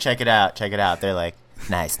 He's like, check it out. They're like,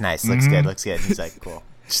 nice, looks good. And he's like, cool.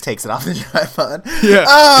 Just takes it off the tripod. Yeah.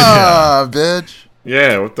 Oh, bitch.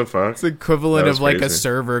 Yeah, what the fuck? It's equivalent of like a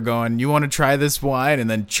server going, you want to try this wine? And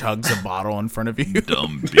then chugs a bottle in front of you.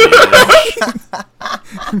 Dumb bitch.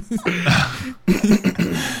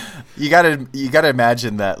 You gotta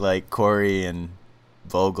imagine that like Corey and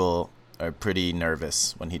Vogel are pretty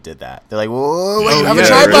nervous when he did that. They're like, whoa, wait, you have a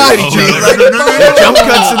tripod. Jump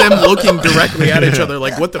cuts to them looking directly at each other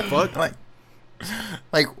like, what the fuck?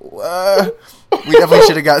 We definitely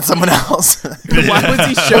should have gotten someone else. Why was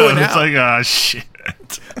he showing out? It's like, oh, shit.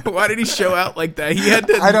 Why did he show out like that? He had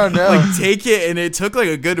to, I don't know, like take it, and it took like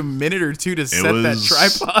a good minute or two to set that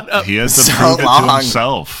tripod up. He had to prove it to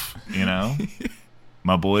himself, you know.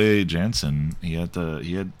 My boy Jansen, he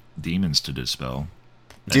had demons to dispel.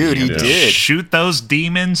 Dude, he did shoot those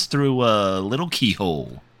demons through a little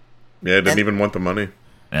keyhole. Yeah, didn't even want the money.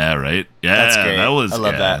 Yeah, right. Yeah, that's great. I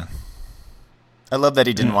love that. I love that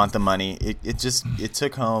he didn't want the money. It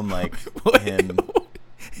took home like him.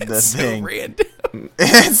 It's thing. So random.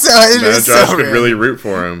 Josh could really root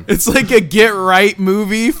for him. It's like a Get Right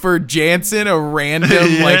movie for Jansen, a random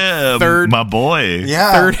third. My boy.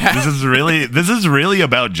 Yeah. Third half. This is really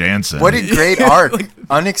about Jansen. What a great arc.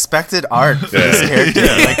 Unexpected arc for this character.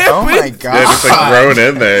 Like, oh my god. Yeah, just like thrown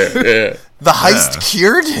in there. Yeah. The heist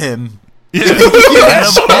cured him. Yeah.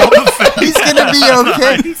 He's gonna be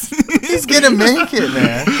okay. He's gonna make it,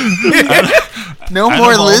 man. No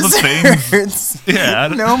more lizards. Yeah.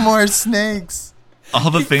 No more snakes.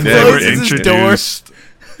 All the things that were introduced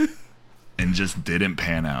and just didn't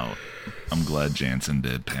pan out. I'm glad Jansen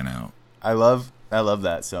did pan out. I love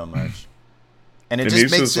that so much. And he's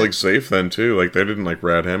just like safe then too. Like they didn't like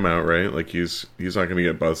rat him out, right? Like he's not gonna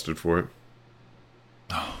get busted for it.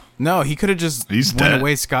 No, he could have just went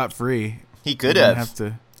away scot-free. He could have.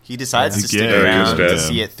 He decides to stick around to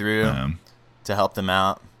see it through, to help them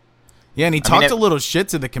out. Yeah, and he talked a little shit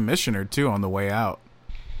to the commissioner, too, on the way out.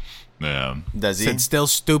 Yeah. Does he? Said, still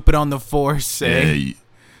stupid on the force, eh? Yeah.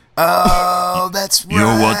 Oh, that's right.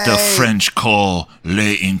 You're what the French call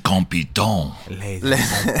les incompetents.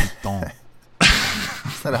 Les incompetents.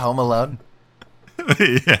 Is that a Home Alone?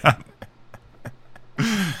 Yeah.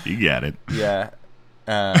 You got it. Yeah.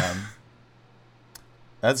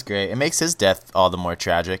 That's great. It makes his death all the more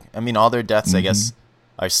tragic. I mean, all their deaths, I guess,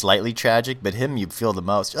 are slightly tragic, but him you feel the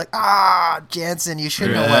most. You're like, Jansen, you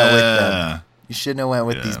shouldn't have went with them. You shouldn't have went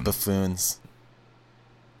with these buffoons.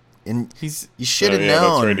 And you should have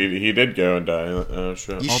known. That's right. He did go and die.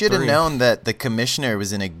 Sure. You should have known that the commissioner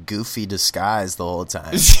was in a goofy disguise the whole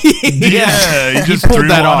time. Yeah, he just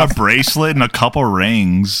threw on a bracelet and a couple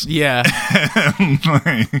rings. Yeah.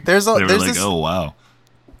 There's like, oh wow.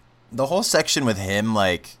 The whole section with him,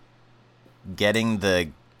 like, getting the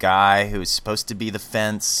guy who's supposed to be the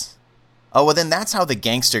fence. Oh, well, then that's how the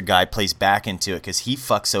gangster guy plays back into it, because he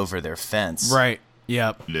fucks over their fence. Right.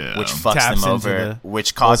 Yep. Yeah. Which fucks them over,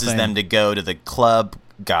 which causes them to go to the club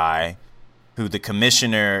guy, who the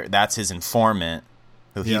commissioner, that's his informant,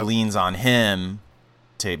 So he leans on him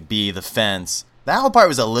to be the fence. That whole part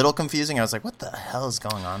was a little confusing. I was like, what the hell is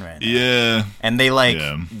going on right now? Yeah. And they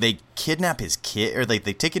they kidnap his kid, or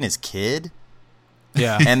they've taken his kid.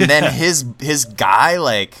 Yeah. And then his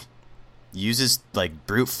guy uses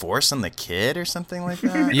brute force on the kid or something like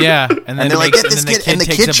that. Yeah. And then they're like, get this kid, and the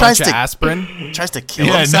kid tries to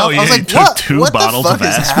kill himself. No, I was like, he what? took 2 what bottles the fuck of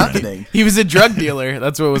is aspirin. happening? He was a drug dealer.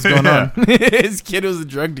 That's what was going on. His kid was a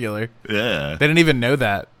drug dealer. Yeah. They didn't even know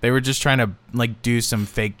that. They were just trying to do some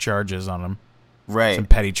fake charges on him. Right. Some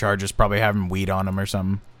petty charges, probably having weed on him or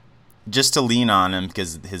something. Just to lean on him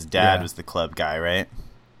because his dad was the club guy, right?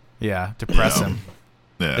 Yeah, to press him.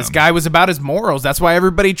 Yeah. This guy was about his morals. That's why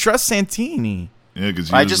everybody trusts Santini. Yeah,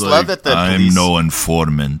 because I just love that the I'm police... no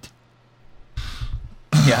informant.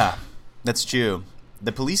 Yeah, that's true.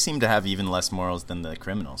 The police seem to have even less morals than the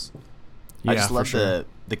criminals. Yeah, I just love sure.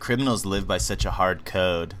 the criminals live by such a hard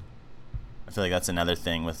code. I feel like that's another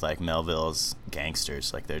thing with Melville's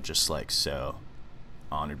gangsters. They're just so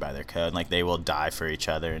honored by their code. They will die for each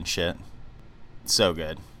other and shit. It's so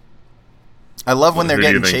good. I love when they're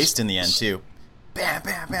getting chased in the end too. Bam,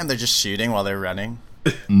 bam, bam. They're just shooting while they're running.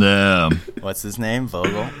 No. What's his name?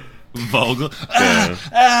 Vogel? Vogel? I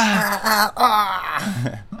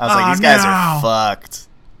was like, these guys are fucked.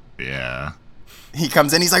 Yeah. He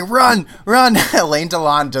comes in, he's like, run, run. Alain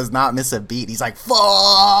Delon does not miss a beat. He's like,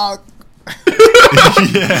 fuck.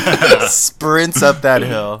 Sprints up that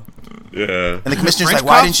hill. Yeah. And the commissioner's like,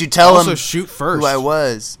 why didn't you tell him shoot first. who I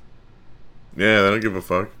was? Yeah, they don't give a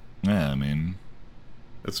fuck. Yeah, I mean,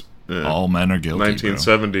 It's all men are guilty.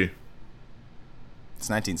 1970. It's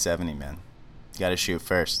 1970, man. You gotta shoot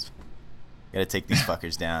first. You gotta take these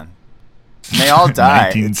fuckers down. And they all die.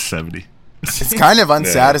 1970. It's kind of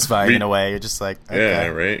unsatisfying in a way. You're just like, okay. Yeah,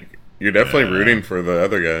 right. You're definitely rooting for the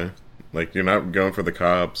other guy. You're not going for the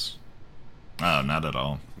cops. Oh, not at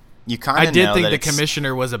all. You kind I of did know think that the it's-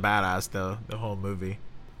 commissioner was a badass, though, the whole movie.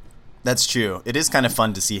 That's true. It is kind of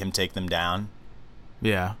fun to see him take them down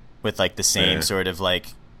Yeah. with the same sort of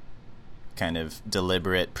kind of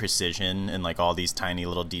deliberate precision and all these tiny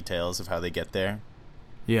little details of how they get there.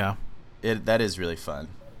 Yeah. That is really fun.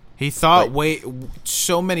 He thought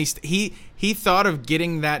so many he thought of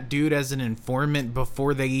getting that dude as an informant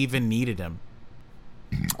before they even needed him.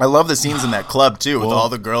 I love the scenes in that club too, with all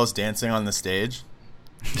the girls dancing on the stage,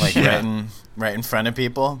 right in front of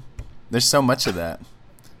people. There's so much of that.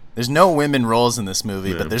 There's no women roles in this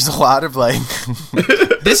movie, but there's a lot of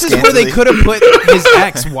This is where they could have put his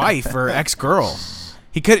ex-wife or ex-girl.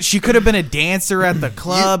 She could have been a dancer at the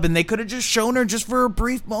club, and they could have just shown her just for a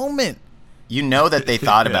brief moment. You know that they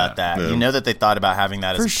thought about that. Yeah. You know that they thought about having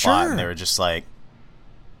that as For a plot, sure. and they were just like,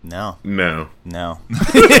 no. No. No.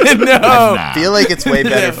 I feel like it's way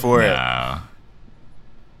better for it.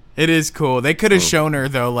 It is cool. They could have shown her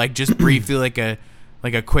though, just briefly, like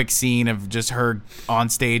a quick scene of just her on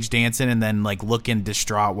stage dancing, and then looking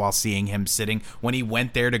distraught while seeing him sitting when he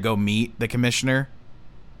went there to go meet the commissioner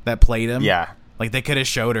that played him. Yeah. They could have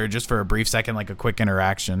showed her just for a brief second, a quick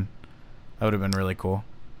interaction. That would have been really cool.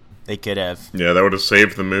 They could have. Yeah, that would have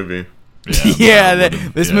saved the movie. Yeah,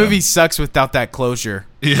 this movie sucks without that closure.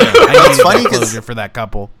 Yeah. I It's need funny that 'cause- closure for that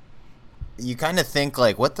couple. You kind of think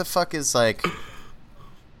what the fuck is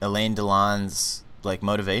Alain Delon's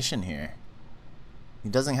motivation here? He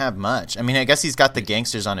doesn't have much. I mean, I guess he's got the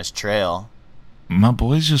gangsters on his trail. My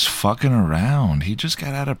boy's just fucking around. He just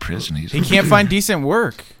got out of prison. He He can't find decent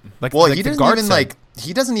work. He the doesn't guard even said.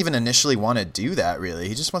 he doesn't even initially want to do that. Really,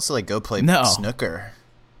 he just wants to go play No. snooker.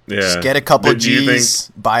 Yeah. Just get a couple Do you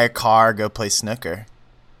G's, buy a car, go play snooker.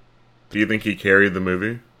 Do you think he carried the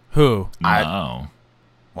movie? Who? No.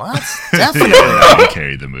 What? Definitely. He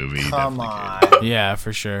carried the movie. Come Definitely on. Yeah,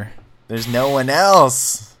 for sure. There's no one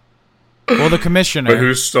else. Well, the commissioner. But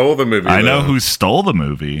who stole the movie? I know though? who stole the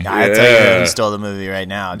movie. I tell you who stole the movie right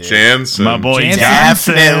now, dude. Jansen. My boy Jansen.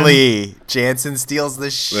 Jansen. Definitely. Jansen steals the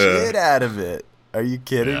shit out of it. Are you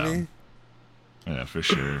kidding me? Yeah, for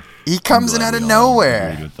sure. He comes in I'm out of glad we all nowhere.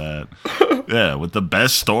 agreed with that. Yeah, with the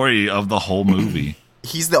best story of the whole movie.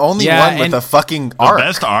 He's the only Yeah, one with and a fucking The arc.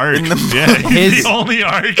 best arc. in the Yeah, he's His- the only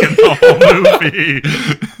arc in the whole movie.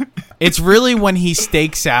 It's really when he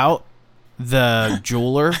stakes out the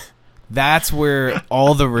jeweler. That's where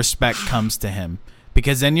all the respect comes to him.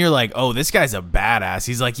 Because then you're like, oh, this guy's a badass.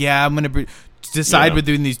 He's like, yeah, I'm going to decide with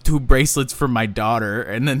doing these 2 bracelets for my daughter.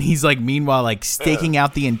 And then he's meanwhile, staking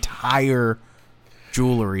out the entire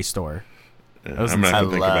jewelry store. I'm not gonna I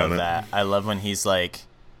think love about that. I love when he's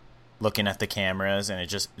looking at the cameras and it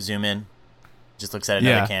just zoom in. Just looks at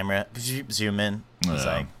another Yeah. camera. Zoom in. He's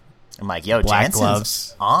Yeah. I'm like, yo, Black Jansen's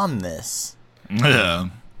gloves. on this. Yeah.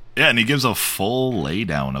 Yeah, and he gives a full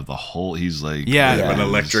laydown of the whole. He's like, an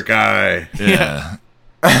electric eye. Yeah.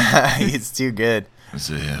 He's too good.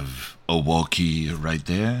 So they have a walkie right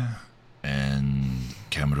there, and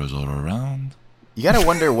cameras all around. You gotta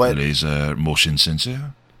wonder what laser motion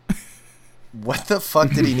sensor. What the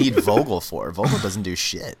fuck did he need Vogel for? Vogel doesn't do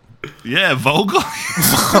shit. Yeah, Vogel.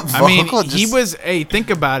 I mean, he was. Hey, think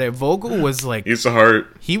about it. Vogel was like. He's the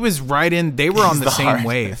heart. He was right in. They were on the same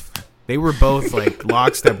wave. They were both like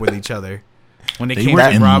lockstep with each other. When they came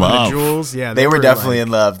to robbing the jewels, they were definitely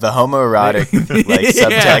in love. The homoerotic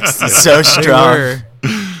subtext is so strong.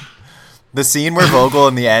 The scene where Vogel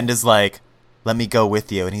in the end is like, "Let me go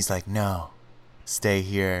with you," and he's like, "No, stay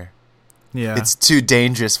here. Yeah, it's too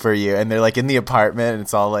dangerous for you." And they're like in the apartment, and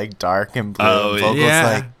it's all like dark and blue. Oh,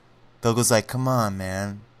 and Vogel's like, "Come on,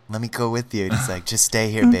 man, let me go with you." And he's like, "Just stay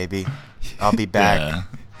here, baby. I'll be back." Yeah.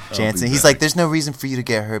 Jansen, he's like, "There's no reason for you to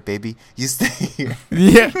get hurt, baby. You stay here."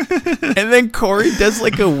 Yeah. And then Corey does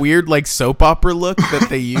like a weird like soap opera look that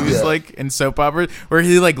they use like in soap operas, where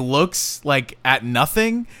he like looks like at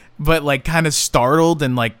nothing, but like kind of startled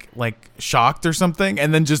and like shocked or something,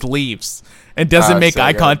 and then just leaves and doesn't make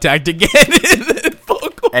eye contact again.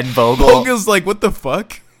 And Vogel's like, "What the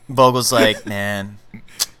fuck?" Vogel's like, "Man,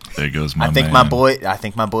 there goes my I think man. I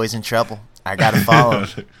think my boy's in trouble. I gotta follow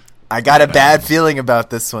him. I got a bad feeling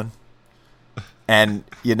about this one. And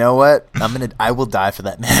you know what? I will die for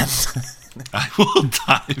that man." I will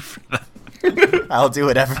die for that. I'll do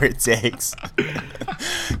whatever it takes.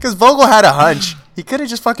 Because Vogel had a hunch. He could have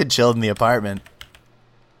just fucking chilled in the apartment.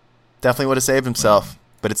 Definitely would have saved himself.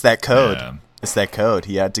 But it's that code. Yeah. It's that code.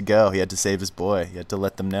 He had to go. He had to save his boy. He had to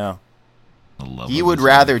let them know. He would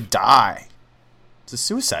rather die. It's a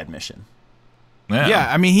suicide mission. Yeah,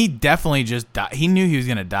 I mean, he definitely just died. He knew he was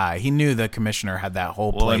going to die. He knew the commissioner had that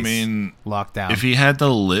whole place locked down. If he had to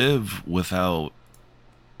live without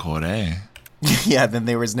Corey... Yeah, then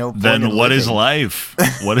there was no point. Then what is life?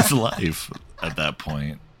 What is life at that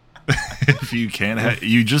point? If you can't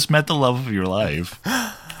you just met the love of your life.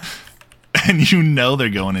 And you know they're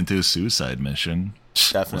going into a suicide mission.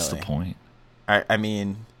 Definitely. What's the point? I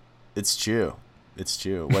mean, it's true. It's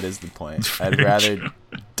true. What is the point? I'd rather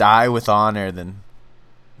die with honor than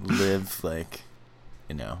live like,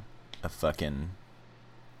 a fucking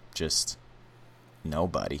just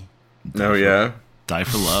nobody. Yeah. Die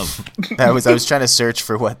for love. I was trying to search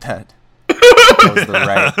for what that was the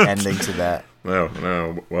right ending to that.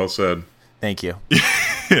 No. Well said. Thank you.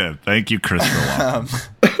 Yeah, thank you, Christopher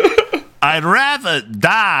Walken. I'd rather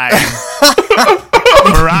die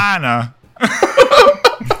for honor.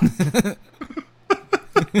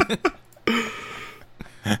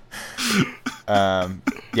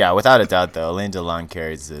 Yeah, without a doubt, though, Alain Delon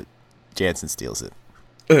carries it. Jansen steals it.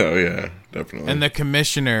 Oh, yeah, definitely. And the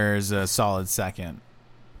commissioner is a solid second.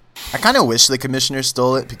 I kind of wish the commissioner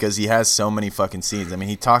stole it because he has so many fucking scenes. I mean,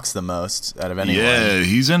 he talks the most out of anyone. Yeah,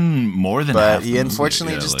 he's in more than half. But he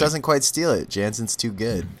unfortunately just doesn't quite steal it. Jansen's too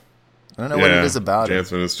good. I don't know what it is about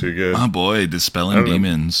Jansen is too good. Oh, boy, dispelling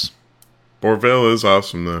demons. Bourvil is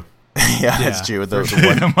awesome, though. Yeah, that's true. With the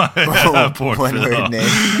one word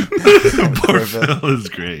name. Bourvil is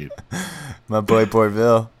great. My boy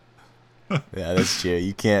Bourvil. Yeah, that's true.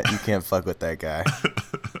 You can't fuck with that guy.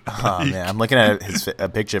 Oh man, I'm looking at a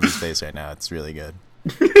picture of his face right now. It's really good.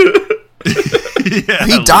 Yeah,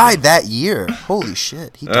 he died that year. Holy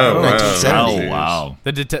shit! He died in 1970. Oh wow.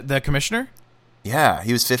 The commissioner? Yeah,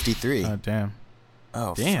 he was 53. Oh damn.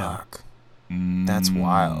 Oh fuck. That's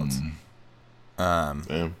wild.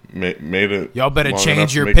 Made it. Y'all better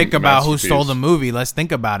change your pick about who stole the movie. Let's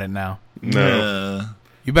think about it now. No.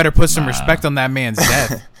 You better put some respect on that man's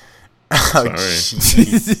death. Oh,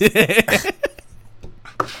 jeez.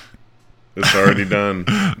 It's already done.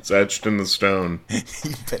 It's etched in the stone.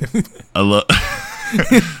 I love.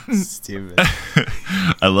 Stupid.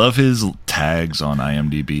 I love his tags on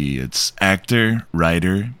IMDb. It's actor,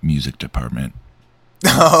 writer, music department.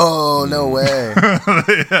 Oh, no way.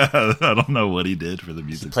 Yeah, I don't know what he did for the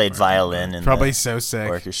music. He played violin in probably so sick.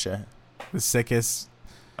 Orchestra. The sickest.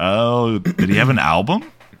 Oh, did he have an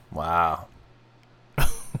album? Wow.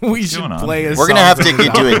 We should play a song. We're going to have to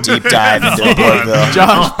do a deep dive into Bourvil.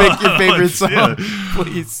 Josh, pick your favorite song,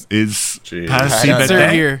 please. Is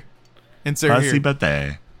Insert here. Insert here.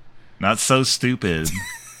 Bate. Not so stupid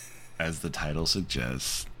as the title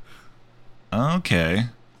suggests. Okay.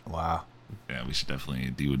 Wow. Yeah, we should definitely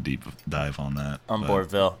do a deep dive on that. On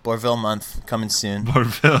Bourvil. Bourvil month coming soon.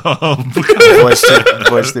 Bourvil. Voice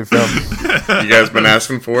through film. You guys been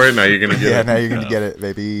asking for it? Now you're going to get it. Yeah, now you're going to get it,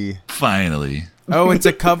 baby. Finally. Oh, it's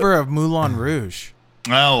a cover of Moulin Rouge.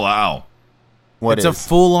 Oh, wow. It's a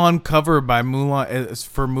full-on cover by Moulin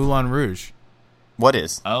for Moulin Rouge. What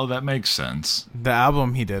is? Oh, that makes sense. The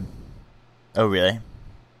album he did. Oh, really?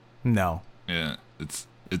 No. Yeah, it's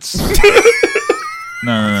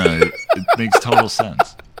no. It makes total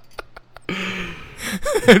sense. All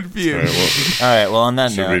right. Well, on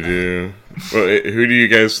that note, who do you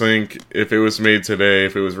guys think, if it was made today,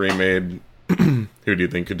 if it was remade, who do you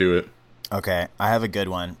think could do it? Okay, I have a good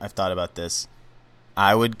one. I've thought about this.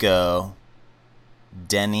 I would go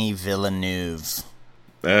Denis Villeneuve.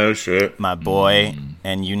 Oh, shit. My boy.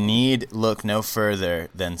 And you need look no further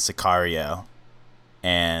than Sicario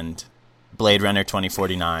and Blade Runner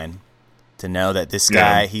 2049 to know that this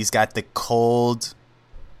guy, he's got the cold,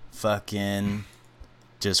 fucking,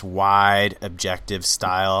 just wide, objective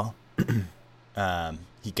style.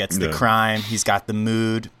 He gets the crime. He's got the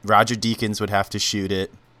mood. Roger Deakins would have to shoot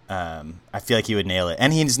it. I feel like he would nail it.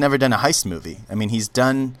 And he's never done a heist movie. I mean, he's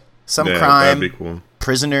done some crime, that'd be cool.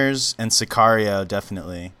 Prisoners, and Sicario,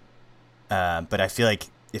 definitely. But I feel like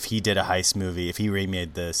if he did a heist movie, if he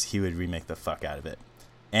remade this, he would remake the fuck out of it.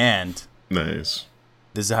 And nice.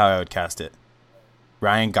 This is how I would cast it.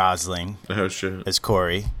 Ryan Gosling as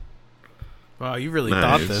Corey. Wow, you really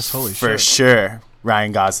thought this. Holy shit. For sure.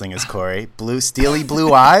 Ryan Gosling as Corey. Steely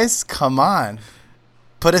blue eyes? Come on.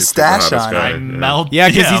 Put a stash on it. Yeah,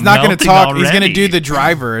 because he's not going to talk. Already. He's going to do the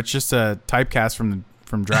driver. It's just a typecast from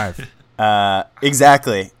Drive.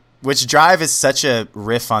 Exactly. Which Drive is such a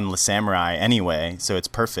riff on Le Samurai anyway, so it's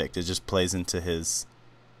perfect. It just plays into his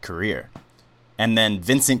career. And then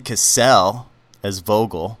Vincent Cassel as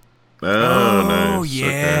Vogel. Oh, nice.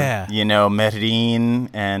 Yeah. Okay. You know, Merin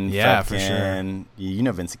and for sure. You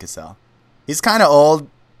know Vincent Cassel. He's kind of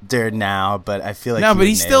older now, but I feel like but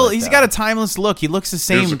he's got a timeless look. He looks the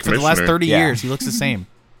same for the last 30 years. He looks the same.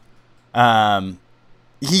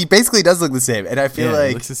 He basically does look the same, and I feel like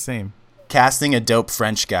he looks the same. Casting a dope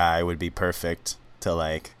French guy would be perfect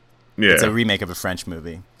to it's a remake of a French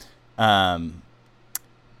movie.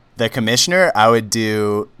 The Commissioner, I would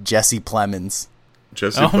do Jesse Plemons.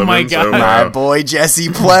 Plemons? My God. My boy Jesse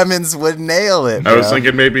Plemons would nail it, bro. I was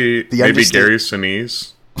thinking maybe Gary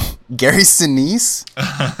Sinise. Gary Sinise?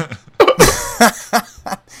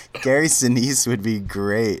 Gary Sinise would be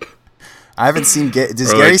great. I haven't seen...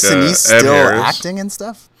 Does Gary Sinise still acting and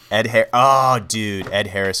stuff? Oh, dude. Ed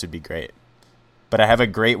Harris would be great. But I have a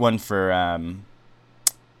great one for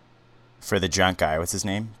the drunk guy. What's his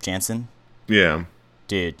name? Jansen? Yeah.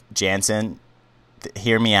 Dude, Jansen,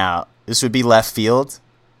 hear me out. This would be left field.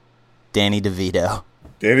 Danny DeVito.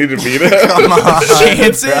 Danny DeVito? Come on,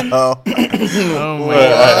 Jansen? Bro. Oh my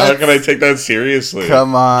God. How can I take that seriously?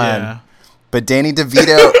 Come on. Yeah. But Danny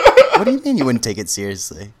DeVito, what do you mean you wouldn't take it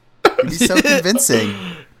seriously? You'd be so convincing.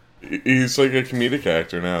 He's like a comedic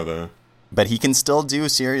actor now, though. But he can still do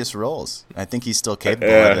serious roles. I think he's still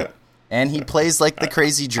capable of it. And he plays like the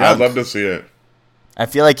crazy drunk. I'd love to see it. I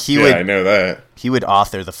feel like he would... I know that. He would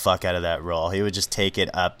author the fuck out of that role. He would just take it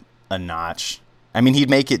up a notch. I mean, he'd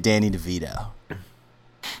make it Danny DeVito.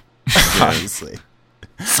 Obviously.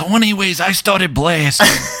 So anyways, I started blasting.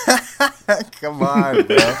 Come on,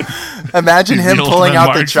 bro. Imagine him pulling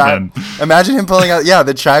out the tripod. Imagine him pulling out,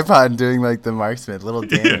 the tripod and doing like the marksman, little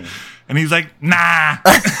Danny. And he's like, nah.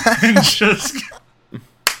 And just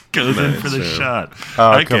goes in for the shot.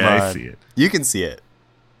 Oh, okay, come on. I see it. You can see it.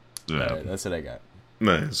 Yeah. Right, that's what I got.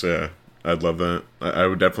 Nice, yeah. I'd love that. I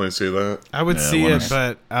would definitely see that. I would see it,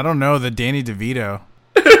 but I don't know, the Danny DeVito.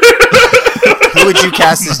 Who would you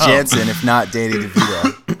cast as Jansen if not Danny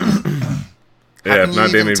DeVito? If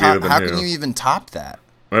not Danny DeVito, how can you even top that?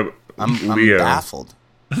 I'm baffled.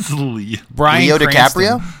 Brian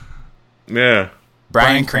DiCaprio? Yeah.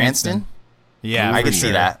 Brian Cranston? Yeah, I could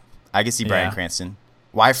see that. I could see Brian Cranston.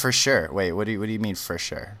 Why for sure? Wait, what do you mean for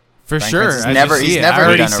sure? For Brian sure, he's never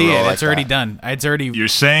done a role like it's already that. done. It's already. You're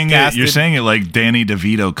saying casted. You're saying it like Danny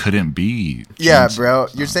DeVito couldn't be. Yeah, bro.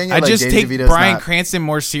 You're saying it like just Danny take DeVito's Brian not... Cranston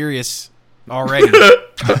more serious already.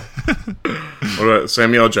 What about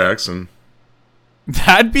Samuel Jackson?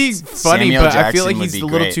 That'd be funny, Samuel but Jackson I feel like would he's be a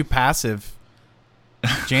little great. too passive.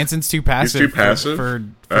 Jansen's too passive. He's too passive?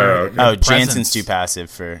 Oh, Jansen's too passive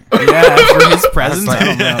for... Yeah, for his presence. I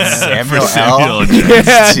don't know. Samuel L.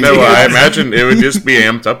 Yeah. No, I imagine it would just be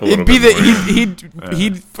amped up a little bit more.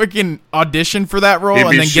 He'd freaking audition for that role He'd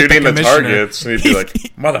and be then get the shooting the commissioner. targets, and he'd be like,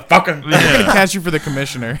 motherfucker. He'd catch you for the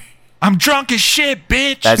commissioner. I'm drunk as shit,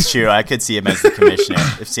 bitch. That's true. I could see him as the commissioner.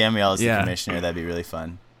 If Samuel is the commissioner, that'd be really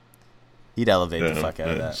fun. He'd elevate the fuck out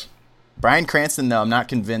of that. Brian Cranston, though, I'm not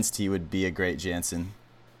convinced he would be a great Jansen.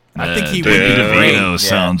 I think he would be be great. DeVito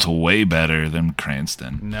sounds way better than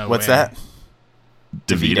Cranston. What's that?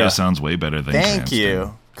 DeVito sounds way better than Cranston. Thank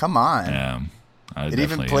you. Come on. Yeah. It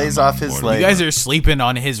even plays off his like. You guys are sleeping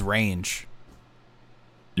on his range.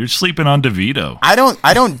 You're sleeping on DeVito. I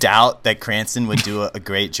don't doubt that Cranston would do a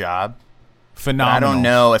great job. Phenomenal. I don't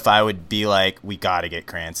know if I would be like, we got to get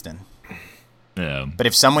Cranston. Yeah. But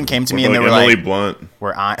if someone came to me and they were Emily like, Blunt.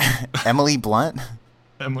 We're on Emily Blunt?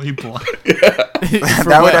 Emily Blunt.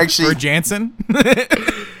 That would actually for Jansen.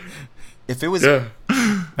 If it was,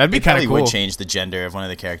 that'd be kind of cool. Would change the gender of one of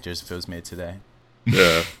the characters if it was made today.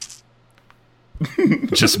 Yeah.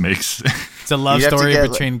 Just makes. It's a love story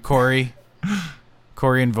between Corey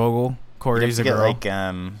and Vogel. Corey's a girl. Like,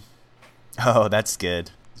 oh, that's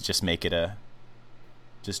good. Just make it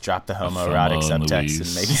just drop the homoerotic subtext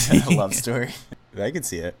and make it a love story. I can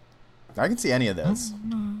see it. I can see any of those.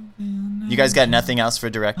 You guys got nothing else for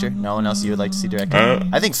director? No one else you would like to see director?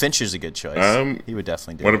 I think Fincher's a good choice. He would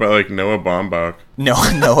definitely do it. What about like Noah Baumbach?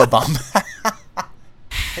 Noah Baumbach.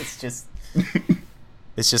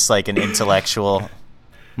 It's just like an intellectual.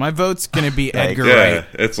 My vote's gonna be Edgar Wright. Wright.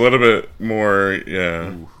 It's a little bit more.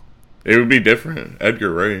 Yeah, Ooh. It would be different.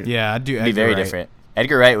 Edgar Wright. Yeah, I'd do. It'd be very different.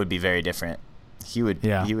 Edgar Wright would be very different. He would.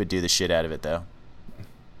 Yeah. He would do the shit out of it though.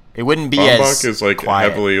 It wouldn't be Baumbach as is like quiet.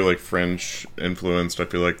 Heavily like French influenced. I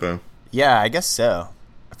feel like though. Yeah, I guess so.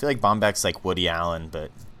 I feel like Baumbach's like Woody Allen,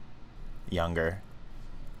 but younger.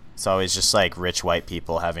 It's always just like rich white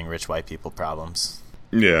people having rich white people problems.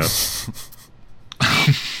 Yeah.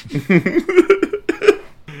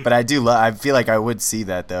 But I do I feel like I would see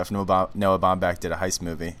that though if Noah Baumbach did a heist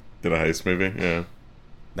movie. Yeah.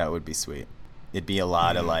 That would be sweet. It'd be a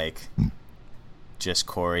lot of like just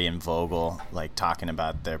Corey and Vogel like talking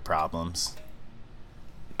about their problems.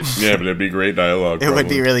 Yeah, but it'd be great dialogue. It would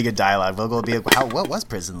be really good dialogue. Vogel would be like, what was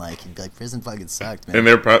prison like? He'd be like, prison fucking sucked, man. And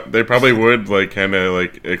they probably would like kind of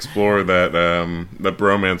like explore that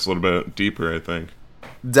bromance a little bit deeper, I think.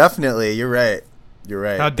 Definitely, you're right.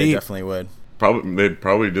 How deep? They definitely would. They'd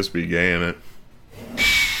probably just be gay in it.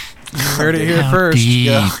 You heard it here first.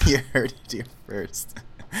 You heard it here first.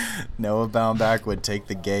 Noah Baumbach would take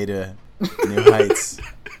the gay to new heights.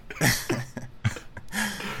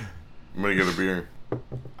 I'm gonna get a beer.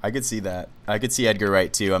 I could see that. I could see Edgar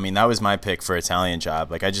Wright too. I mean, that was my pick for Italian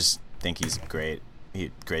Job. Like, I just think he's great.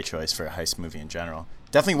 Great choice for a heist movie in general.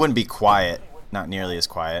 Definitely wouldn't be quiet. Not nearly as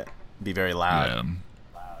quiet. Be very loud. Yeah.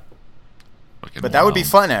 But that would be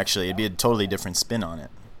fun, actually. It'd be a totally different spin on it.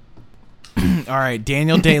 All right,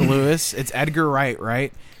 Daniel Day-Lewis. It's Edgar Wright,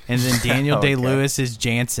 right? And then Daniel Day-Lewis is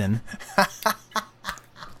Jansen.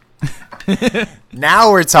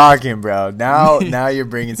 Now we're talking, bro. Now you're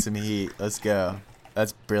bringing some heat. Let's go.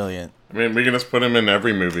 That's brilliant. I mean, we can just put him in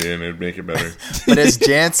every movie and it'd make it better. But as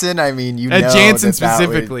Jansen, I mean, as Jansen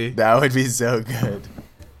specifically. That would be so good.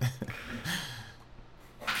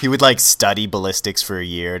 He would like study ballistics for a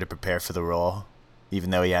year to prepare for the role, even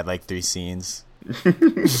though he had like 3 scenes. He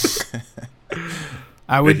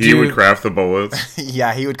would craft the bullets.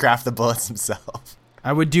 Yeah, he would craft the bullets himself.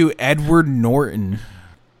 I would do Edward Norton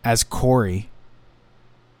as Corey.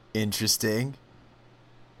 Interesting.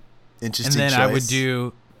 And then choice. I would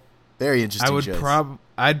do. Very interesting.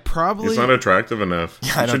 I'd probably. He's not attractive enough.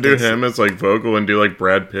 Yeah, you should do him as like Vogel and do like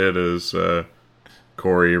Brad Pitt as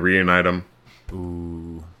Corey. Reunite him.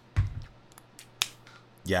 Ooh.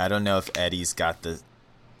 Yeah, I don't know if Eddie's got the.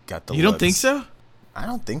 You don't think so? I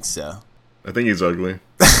don't think so. I think he's ugly.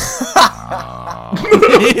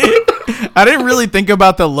 I didn't really think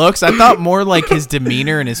about the looks. I thought more like his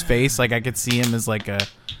demeanor and his face. Like I could see him as like a.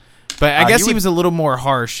 But I guess he was a little more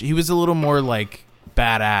harsh. He was a little more like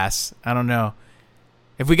badass. I don't know.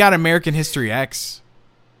 If we got American History X,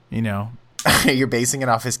 you know. You're basing it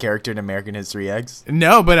off his character in American History X?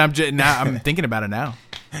 No, but I'm thinking about it now.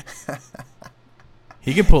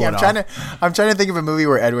 He could pull it off. I'm trying to think of a movie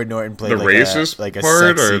where Edward Norton played the like racist a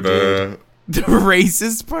part sexy or the the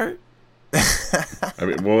racist part. I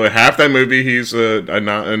mean, well, half that movie he's a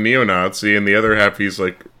neo-Nazi, and the other half he's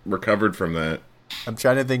like recovered from that. I'm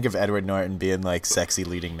trying to think of Edward Norton being like sexy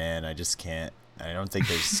leading man. I just can't. I don't think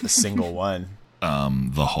there's a single one.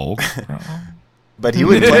 The Hulk. But he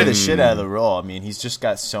would play the shit out of the role. I mean, he's just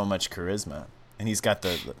got so much charisma, and he's got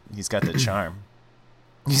the charm.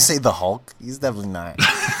 You say the Hulk? He's definitely not.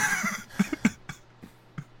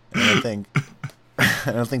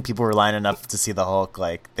 I don't think people were lining up to see the Hulk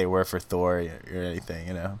like they were for Thor or anything,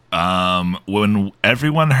 you know. When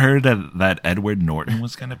everyone heard that Edward Norton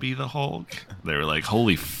was going to be the Hulk, they were like,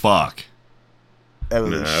 "Holy fuck!"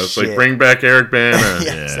 It's like, bring back Eric Bana.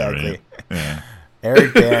 Yeah, exactly. Right. Yeah.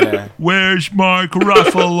 Eric Bana. Where's Mark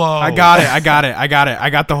Ruffalo? I got it. I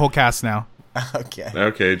got the whole cast now.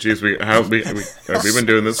 Okay. Geez, we've been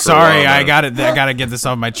doing this. Sorry, for a while I got it. I got to get this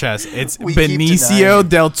off my chest. It's Benicio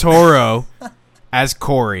del Toro, as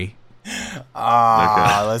Corey.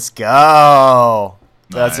 Let's go.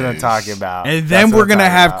 That's what I'm talking about. And then we're going to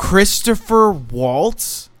have Christopher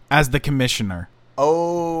Waltz as the commissioner.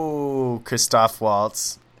 Oh, Christoph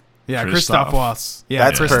Waltz. Yeah, Christoph Waltz. Yeah,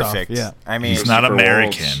 that's perfect. Yeah. I mean, he's not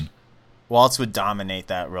American. Waltz would dominate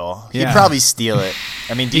that role. He'd probably steal it.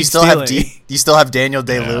 I mean, do you still have Daniel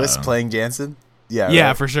Day-Lewis playing Jansen? Yeah, yeah,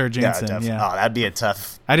 right? For sure, Jansen. Yeah. Oh, that'd be a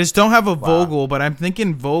tough. I just don't have a Vogel, but I'm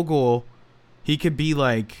thinking Vogel. He could be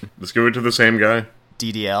like. Let's give it to the same guy.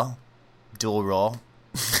 DDL, dual role.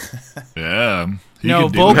 Yeah. No,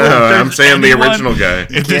 Vogel. No, I'm saying the original guy.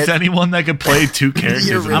 If there's anyone that could play two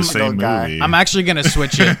characters in the same movie, I'm actually gonna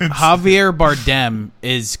switch it. Javier Bardem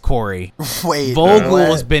is Corey. Wait,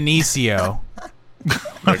 Vogel is Benicio.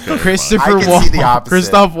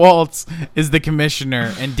 Christoph Waltz is the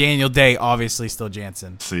commissioner, and Daniel Day obviously still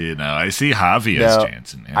Jansen. See, no, I see Javi as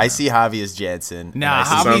Jansen. Yeah. I see Javi as Jansen. Nah,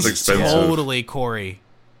 Javi's totally Corey.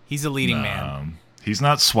 He's a leading man. He's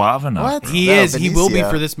not suave enough. What? He is. Benicio. He will be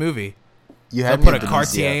for this movie. You had put a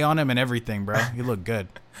Cartier on him and everything, bro. He looked good.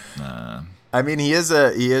 I mean, he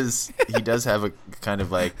does have a kind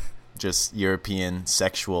of like just European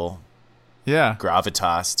sexual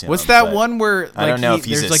gravitas to him. What's that one where like, I don't know if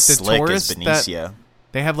he's there's like the slick tourist as Benicio.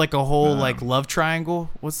 They have like a whole like love triangle.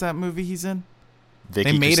 What's that movie he's in?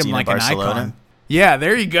 Vicky they made Cristina him like Barcelona. An icon. Yeah,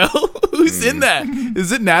 there you go. Who's in that?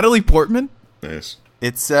 Is it Natalie Portman? Nice.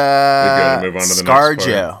 It's move on to the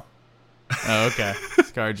ScarJo. Oh, okay.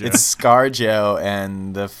 ScarJo. It's ScarJo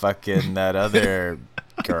and the fucking that other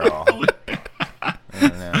girl. I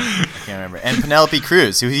don't know. I can't remember. And Penelope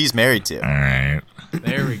Cruz, who he's married to. All right.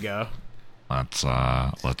 There we go. Let's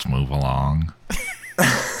move along.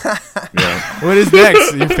 Yeah. What is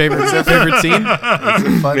next? Your favorite scene? It's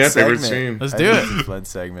a fun segment. Favorite scene. Let's do it. It's a fun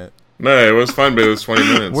segment. No, it was fun, but it was 20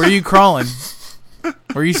 minutes. Where are you crawling? Where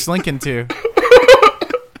are you slinking to?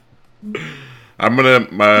 I'm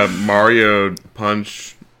gonna Mario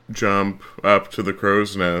punch jump up to the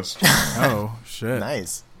crow's nest. Oh shit!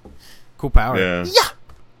 Nice, cool power. Yeah.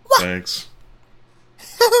 Thanks.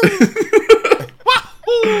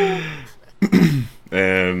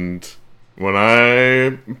 And when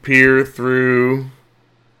I peer through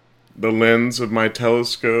the lens of my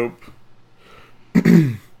telescope,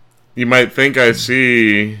 you might think I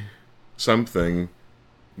see something,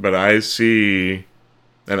 but I see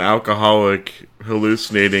an alcoholic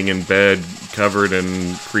hallucinating in bed covered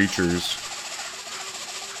in creatures.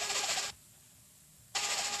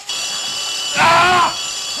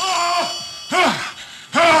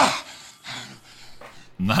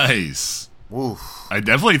 Nice. Oof. I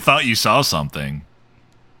definitely thought you saw something.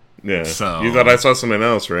 Yeah. So, you thought I saw something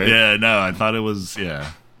else, right? Yeah, no, I thought it was,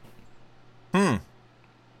 yeah. That's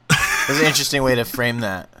an interesting way to frame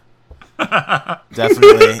that.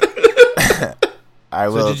 Definitely. I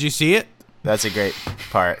will. So did you see it? That's a great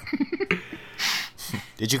part.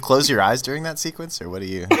 Did you close your eyes during that sequence, or what are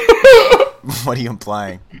you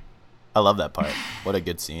implying? I love that part. What a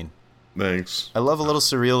good scene. Thanks. I love a little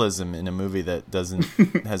surrealism in a movie that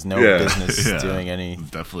has no business doing any.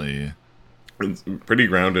 Definitely. It's pretty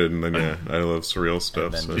grounded, and then I love surreal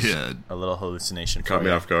stuff. So a little hallucination. Caught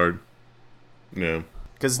me off guard. Yeah.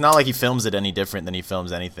 Because it's not like he films it any different than he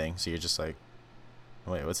films anything. So you're just like,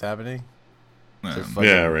 wait, what's happening?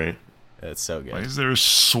 Yeah, right. It's so good. Why is there a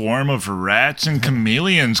swarm of rats and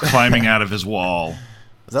chameleons climbing out of his wall?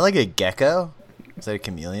 Was that like a gecko? Is that a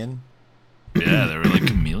chameleon? Yeah, they were like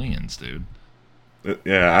chameleons, dude.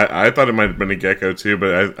 Yeah, I thought it might have been a gecko too,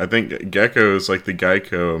 but I think gecko is like the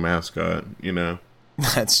Geico mascot, you know.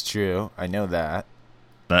 That's true. I know that.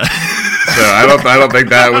 So I don't think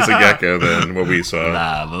that was a gecko then. What we saw.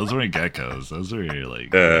 Nah, those weren't geckos. Those were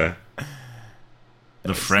like.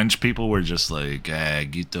 The French people were just like,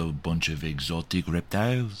 get a bunch of exotic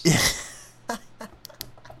reptiles.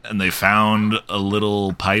 And they found a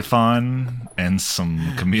little python and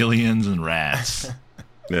some chameleons and rats.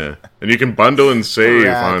 Yeah. And you can bundle and save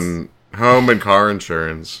on home and car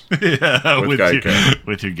insurance. Yeah, with Geico.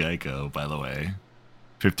 With your Geico, by the way.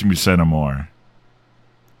 50% or more.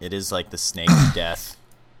 It is like the snake of death.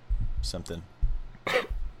 Something.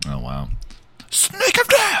 Oh, wow. Snake of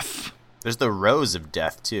death! There's the rose of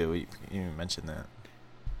death, too. You even mentioned that.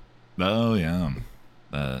 Oh, yeah.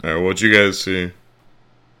 Alright, what'd you guys see?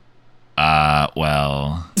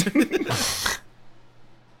 Well...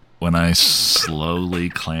 when I slowly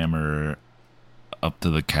clamber up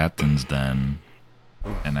to the captain's den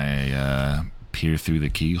and I peer through the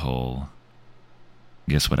keyhole,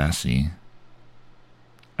 guess what I see?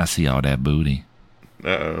 I see all that booty.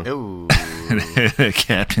 Uh-oh. The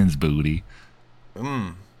captain's booty.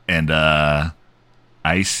 And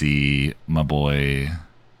I see my boy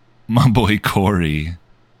Corey,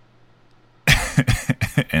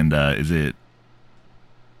 and was it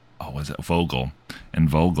Vogel? And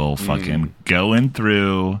Vogel fucking going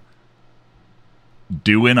through,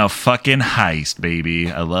 doing a fucking heist,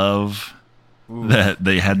 baby. I love that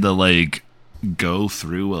they had to like go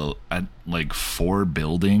through like 4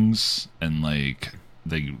 buildings, and like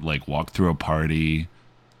they like walked through a party.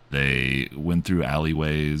 They went through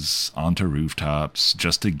alleyways onto rooftops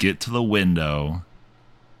just to get to the window.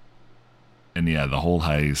 And yeah, the whole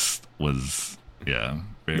heist was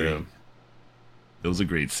very. It was a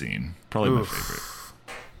great scene. Probably my favorite.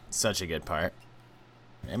 Such a good part.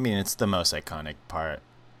 I mean, it's the most iconic part.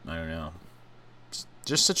 I don't know.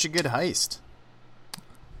 Just such a good heist.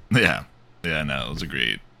 Yeah. Yeah, no, it was a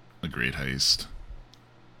great heist.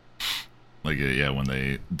 Like, when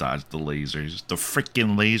they dodged the lasers. The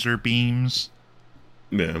freaking laser beams.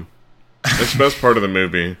 Yeah. That's the best part of the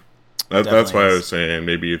movie. That's why I was saying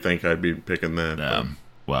maybe you think I'd be picking that.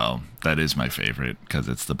 Well, that is my favorite because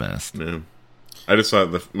it's the best. Yeah. I just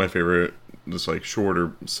thought my favorite, just like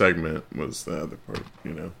shorter segment was the other part,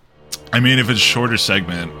 you know. I mean, if it's shorter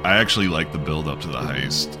segment, I actually like the build up to the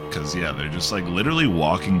heist because they're just like literally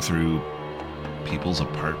walking through people's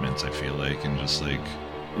apartments. I feel like, and just like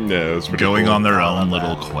it's going on their own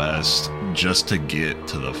little quest just to get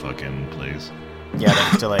to the fucking place. Yeah, they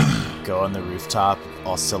have to like go on the rooftop,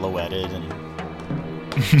 all silhouetted, and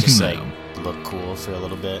just like look cool for a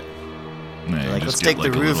little bit. They're like, let's take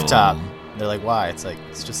the rooftop. They're like, why? It's like,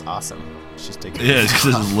 it's just awesome. Let's just take.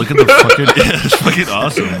 Just look at the fucking. It's fucking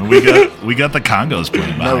awesome. And we got the Congos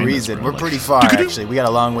playing behind. No reason. Us, we're pretty far actually. We got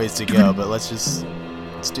a long ways to go, but let's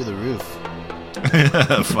do the roof.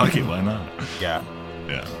 Yeah, fuck it. Why not? Yeah.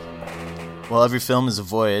 Yeah. Well, every film is a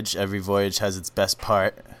voyage. Every voyage has its best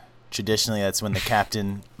part. Traditionally, that's when the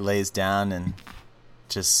captain lays down and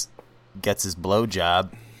just gets his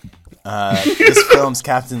blowjob. This film's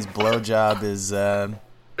captain's blowjob is,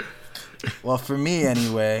 well, for me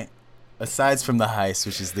anyway, aside from the heist,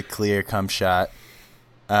 which is the clear cum shot.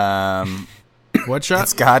 What shot?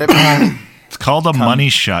 It's gotta be. It's called a money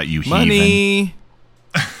shot, you money. Heathen.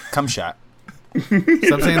 Cum shot.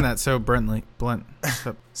 Stop saying that so blunt.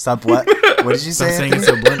 Stop what? What did you say? Stop saying it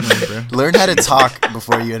so bluntly, bro. Learn how to talk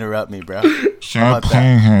before you interrupt me, bro. Stop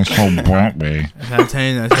saying it so bluntly. Stop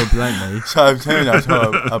saying that so bluntly. Stop saying that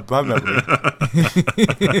so bluntly.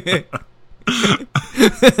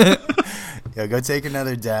 Yo, go take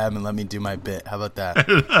another dab and let me do my bit. How about that?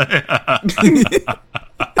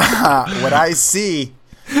 What I see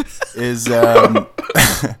is Alain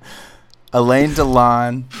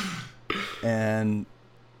Delon and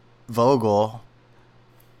Vogel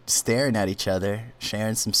staring at each other,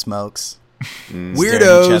 sharing some smokes, weirdos,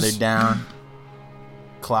 staring each other down,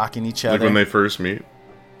 clocking each other. Like when they first meet.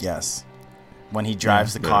 Yes, when he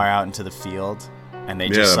drives the car out into the field, and they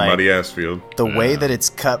just like muddy ass field. The way that it's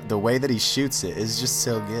cut, the way that he shoots it is just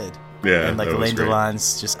so good. Yeah, and like Alain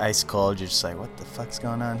Delon's just ice cold. You're just like, what the fuck's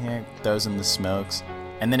going on here? Throws him the smokes,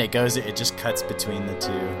 and then it just cuts between the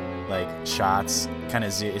two like shots. Kind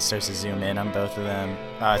of it starts to zoom in on both of them.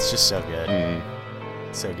 Oh, it's just so good.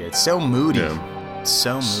 So good. So moody. Yeah.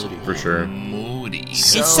 So moody. For sure. Moody.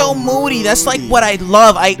 It's so moody. That's like what I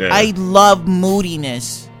love. I love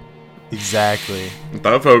moodiness. Exactly. I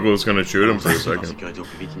thought Vogel was gonna shoot him for a second.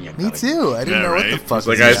 Me too. I didn't know what the fuck. It's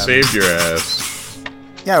like, I saved your ass.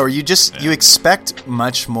 Yeah, or you expect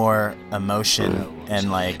much more emotion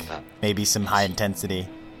and like maybe some high intensity,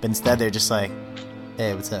 but instead they're just like,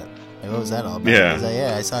 hey, what's up? Like, what was that all about? Yeah. He's like,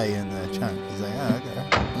 yeah, I saw you in the trunk. He's like, oh,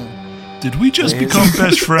 okay. Did we just become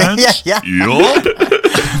best friends? Yeah. Yup.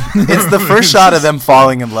 It's the first shot of them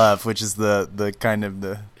falling in love, which is the kind of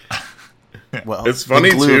the. Well, it's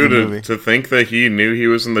funny too to think that he knew he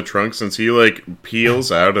was in the trunk since he like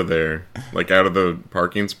peels out of there, like out of the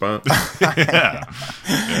parking spot. Yeah.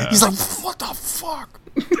 He's like, what the fuck?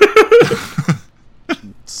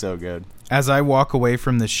 So good. As I walk away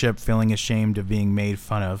from the ship feeling ashamed of being made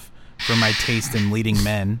fun of for my taste in leading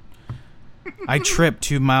men, I trip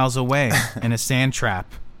 2 miles away in a sand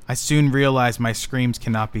trap. I soon realize my screams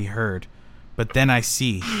cannot be heard, but then I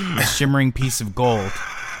see a shimmering piece of gold,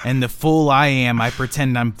 and the fool I am, I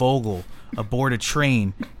pretend I'm Vogel aboard a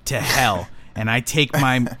train to hell, and I take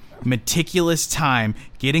my meticulous time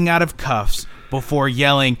getting out of cuffs before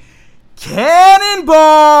yelling,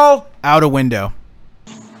 "Cannonball!" out a window.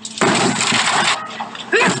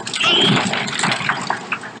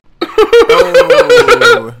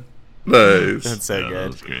 Oh. Nice. That's so good. That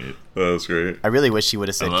was great. That was great. I really wish he would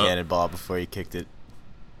have said cannonball before he kicked it.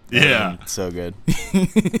 Yeah. So good.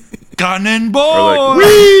 Cannonball! Or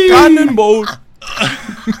like, Cannonball!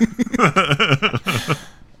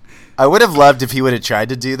 I would have loved if he would have tried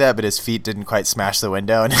to do that, but his feet didn't quite smash the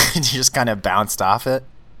window, and he just kind of bounced off it.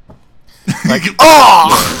 Like,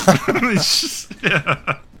 oh!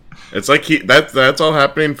 It's like that's all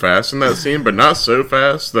happening fast in that scene, but not so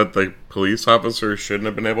fast that the police officer shouldn't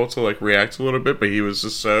have been able to like react a little bit, but he was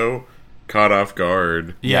just so caught off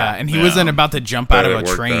guard. Yeah, and he wasn't about to jump out of a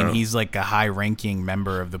train. Out. He's like a high-ranking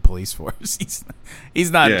member of the police force.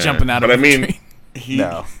 He's not jumping out of a train.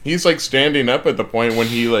 He's like standing up at the point when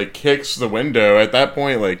he like kicks the window. At that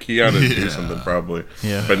point, like he ought to do something probably.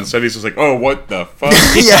 Yeah. But instead he's just like, oh, what the fuck?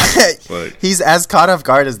 Like, he's as caught off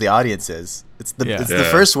guard as the audience is. It's the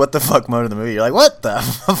first what the fuck mode of the movie. You're like, what the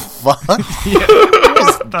fuck?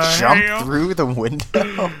 Just jump through the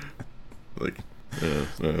window. Like, yeah,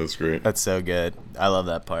 that's great. That's so good. I love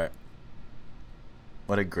that part.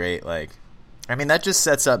 What a great that just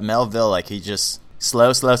sets up Melville. Like he just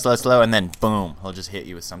slow, and then boom, he'll just hit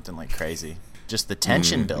you with something like crazy. Just the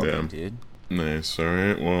tension building, dude. Nice. All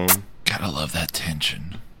right. Well, gotta love that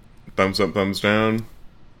tension. Thumbs up, thumbs down.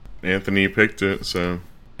 Anthony picked it, so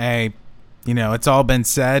hey, it's all been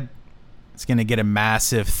said. It's gonna get a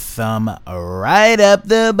massive thumb right up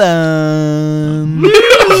the bum.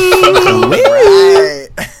 Right.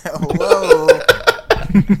 Whoa.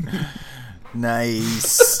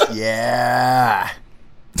 Nice. Yeah.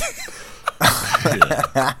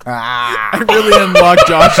 I really unlocked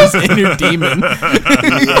Josh's inner demon.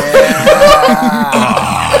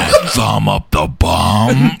 Thumb up the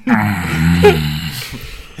bum.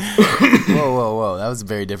 Whoa. That was a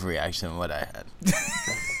very different reaction than what I had.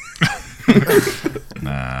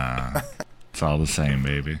 Nah. It's all the same,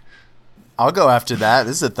 baby. I'll go after that.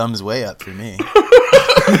 This is a thumbs way up for me.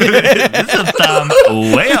 This is a thumb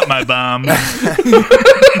way up my bum.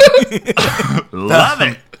 Love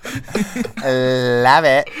it. Love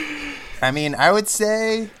it. I mean, I would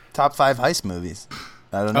say top 5 heist movies.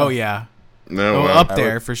 I don't know. Oh yeah. No, up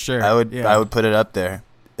there for sure. I would put it up there.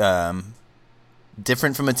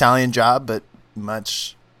 Different from Italian Job, but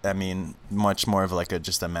much more of like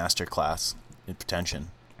just a master class in pretension.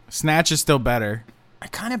 Snatch is still better. I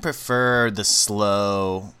kind of prefer the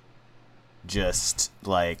slow, just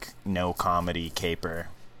like no comedy caper,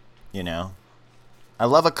 I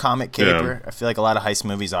love a comic caper. Yeah. I feel like a lot of heist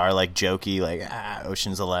movies are like jokey, like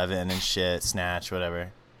Ocean's 11 and shit, Snatch,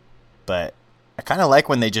 whatever. But I kind of like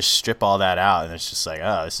when they just strip all that out and it's just like,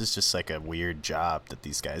 oh, this is just like a weird job that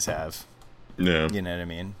these guys have. Yeah. You know what I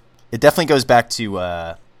mean? It definitely goes back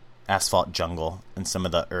to Asphalt Jungle and some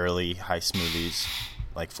of the early heist movies,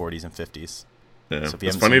 like 40s and 50s. Yeah, so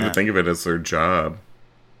it's funny to think of it as their job.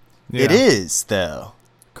 Yeah. It is, though.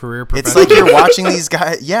 Career It's like you're watching these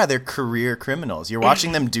guys. Yeah, they're career criminals. You're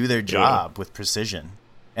watching them do their job with precision.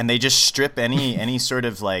 And they just strip any sort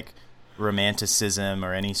of, like, romanticism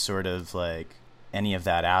or any sort of, like, any of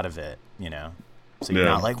that out of it, So you're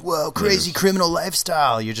not like, whoa, crazy criminal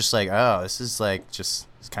lifestyle. You're just like, oh, this is, like, just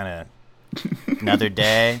kind of another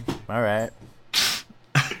day. All right.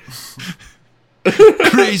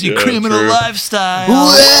 Crazy criminal lifestyle.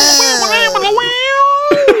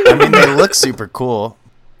 I mean, they look super cool.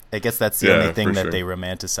 I guess that's the only thing that they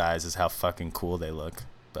romanticize is how fucking cool they look.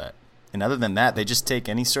 And other than that, they just take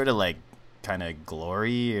any sort of like kind of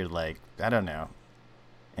glory or like, I don't know,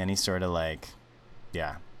 any sort of like,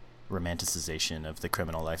 romanticization of the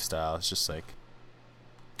criminal lifestyle. It's just like,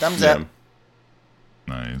 thumbs up.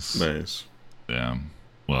 Nice. Yeah.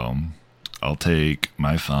 Well, I'll take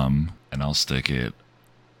my thumb and I'll stick it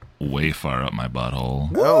way far up my butthole.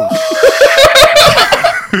 Oh,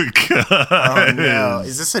 oh no.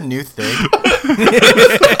 Is this a new thing?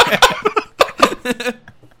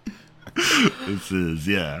 This is,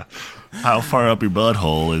 yeah. How far up your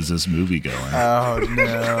butthole is this movie going? Oh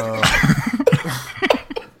no.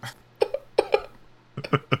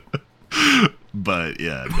 But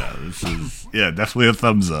yeah, no, this is definitely a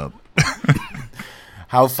thumbs up.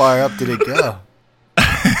 How far up did it go?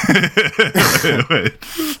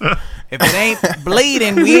 If it ain't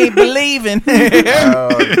bleeding, we ain't believing.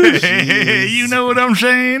 Oh, you know what I'm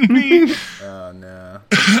saying? Oh no.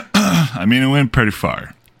 I mean, it went pretty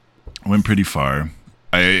far.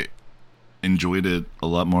 I enjoyed it a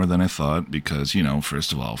lot more than I thought because,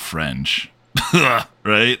 first of all, French.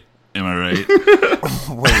 Right? Am I right?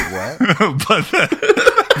 Wait, what?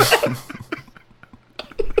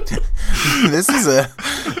 This is a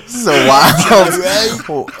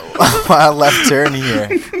wild left turn here.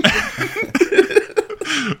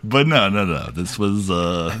 But no. This was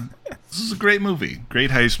a great movie.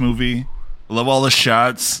 Great heist movie. Love all the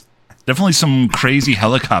shots. Definitely some crazy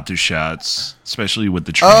helicopter shots, especially with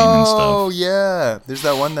the train and stuff. Oh, yeah. There's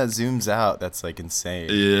that one that zooms out. That's, like, insane.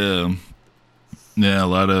 Yeah. Yeah, a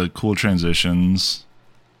lot of cool transitions.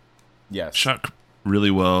 Yes. Shot really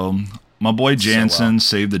well. My boy Jansen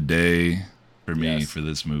saved the day for me for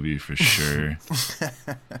this movie, for sure.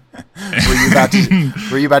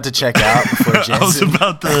 Were you about to check out before Jansen?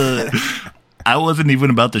 I wasn't even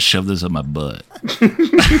about to shove this up my butt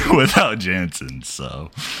without Jansen, so...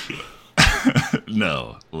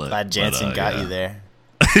 No. Glad Jansen got you there.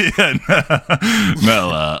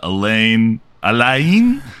 Alain,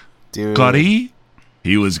 dude, Corey,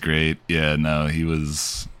 he was great. Yeah, no, he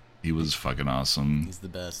was fucking awesome. He's the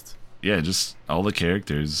best. Yeah, just all the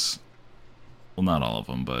characters. Well, not all of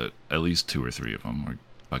them, but at least 2 or 3 of them were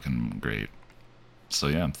fucking great. So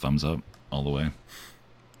yeah, thumbs up all the way.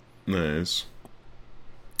 Nice.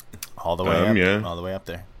 All the way up. Yeah. All the way up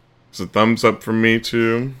there. It's a thumbs up from me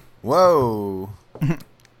too. Whoa.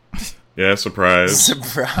 Yeah, surprise.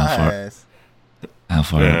 Surprise. How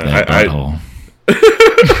far up that butthole?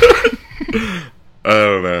 I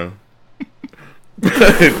don't know.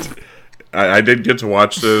 But I did get to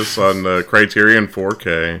watch this on the Criterion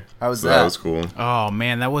 4K. How was so that? That was cool. Oh,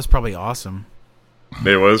 man, that was probably awesome.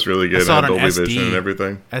 It was really good. I saw it on Dolby SD. Vision and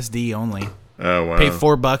everything. SD only. Oh, wow. Paid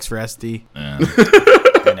 $4 for SD. Yeah.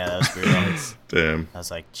 I know, that was brutal. Damn. I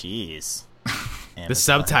was like, jeez. The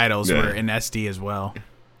subtitles were in SD as well.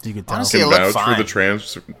 You could tell. Honestly, it Can looked vouch fine. for the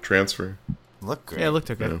transfer. Looked great. Yeah, it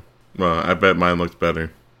looked okay. Yeah. Well, I bet mine looked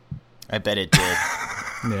better. I bet it did.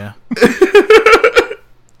 Yeah.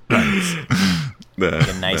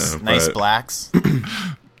 Nice blacks.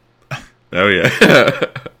 Oh, yeah.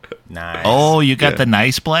 Nice. Oh, you got the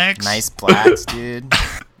nice blacks? Nice blacks, dude.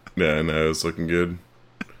 Yeah, no, it was looking good.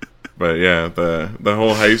 But yeah, the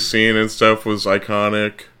whole heist scene and stuff was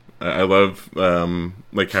iconic. I love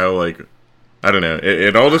like how, like, I don't know,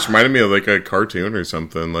 it all just reminded me of like a cartoon or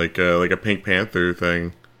something, like a Pink Panther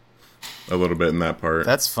thing, a little bit in that part.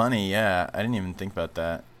 That's funny. Yeah, I didn't even think about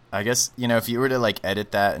that. I guess, you know, if you were to like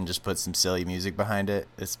edit that and just put some silly music behind it,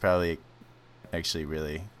 it's probably actually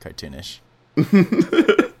really cartoonish.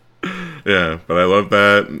 Yeah, but I love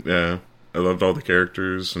that. Yeah, I loved all the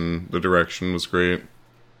characters and the direction was great.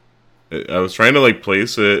 I was trying to like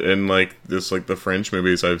place it in like this, like the French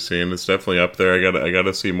movies I've seen. It's definitely up there. I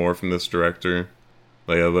gotta see more from this director.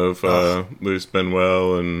 Like I love Louis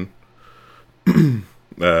Benuel and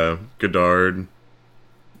Godard.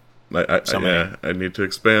 I need to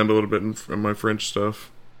expand a little bit in my French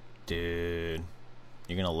stuff. Dude,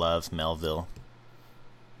 you're gonna love Melville.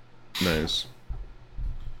 Nice.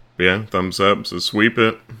 But yeah, thumbs up. So sweep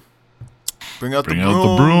it. Bring out the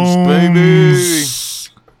brooms, baby.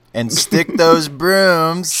 And stick those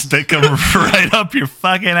brooms. Stick them right up your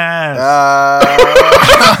fucking ass.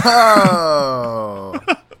 Oh.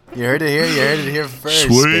 You heard it here. You heard it here first,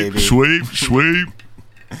 baby. Sweep.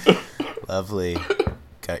 Lovely.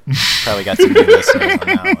 Probably got some new listeners on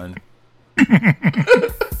that one.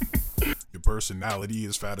 Your personality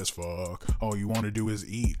is fat as fuck. All you want to do is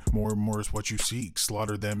eat. More and more is what you seek.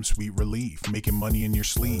 Slaughter them, sweet relief. Making money in your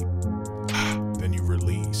sleep. Then you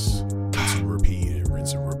release. Rinse and repeat.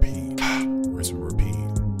 Rinse and repeat. Rinse and repeat.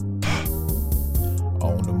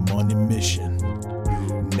 On a money mission.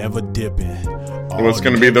 Never dipping. What's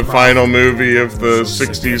going to be the final movie of the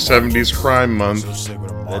 60s, 70s crime month?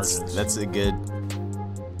 That's a good...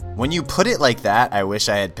 When you put it like that, I wish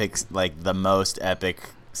I had picked like the most epic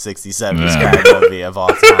 60s, 70s crime movie of all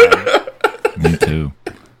time. Me too.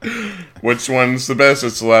 Which one's the best?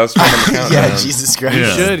 It's the last one on the countdown. Yeah, Jesus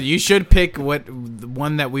Christ. Yeah. You should pick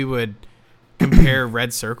one that we would compare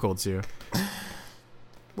Red Circle to.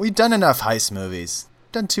 We've done enough heist movies.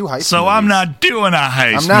 Done 2 heist movies. So I'm not doing a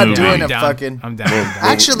heist movie. I'm not doing I'm down.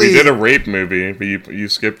 Actually, we did a rape movie, but you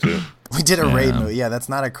skipped it. We did a raid movie. Yeah, that's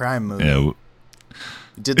not a crime movie. Yeah.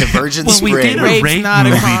 We did the Virgin Spring. We did a rape movie,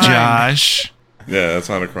 Josh. Yeah, that's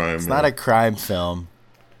not a crime. It's not a crime film.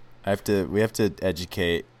 We have to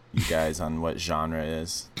educate you guys on what genre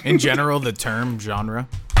is. In general, the term genre.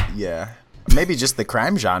 Yeah. Maybe just the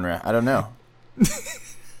crime genre. I don't know.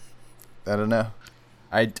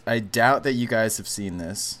 I doubt that you guys have seen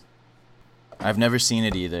this. I've never seen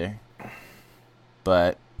it either.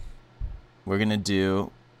 But we're going to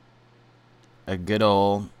do a good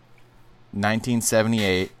old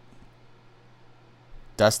 1978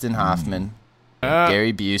 Dustin Hoffman,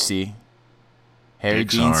 Gary Busey, Harry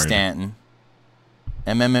Dean Stanton,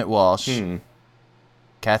 M. Emmett Walsh,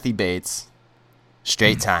 Kathy Bates,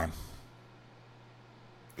 Straight Time.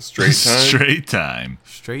 Straight Time? Straight Time.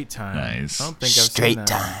 Straight Time. Nice. I don't think I've Straight seen that.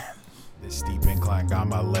 Time. This steep incline got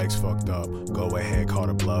my legs fucked up. Go ahead, call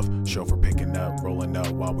the bluff. Chauffeur picking up, rolling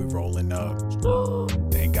up while we rolling up.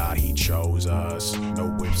 Thank God he chose us. No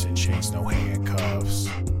whips and chains, no handcuffs.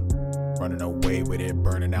 Running away with it,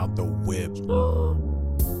 burning out the whip.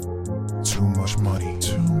 Too much money,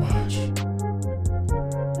 too much.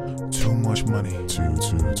 Too much money, too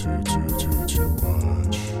much.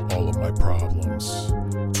 All of my problems,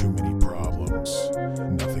 too many problems.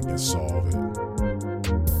 Nothing can solve it.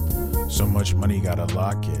 So much money, gotta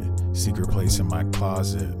lock it. Secret place in my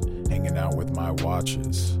closet. Hanging out with my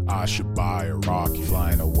watches. I should buy a rocket.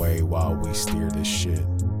 Flying away while we steer this shit.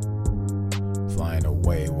 Flying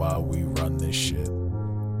away while we run this shit.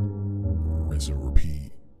 Rinse and repeat.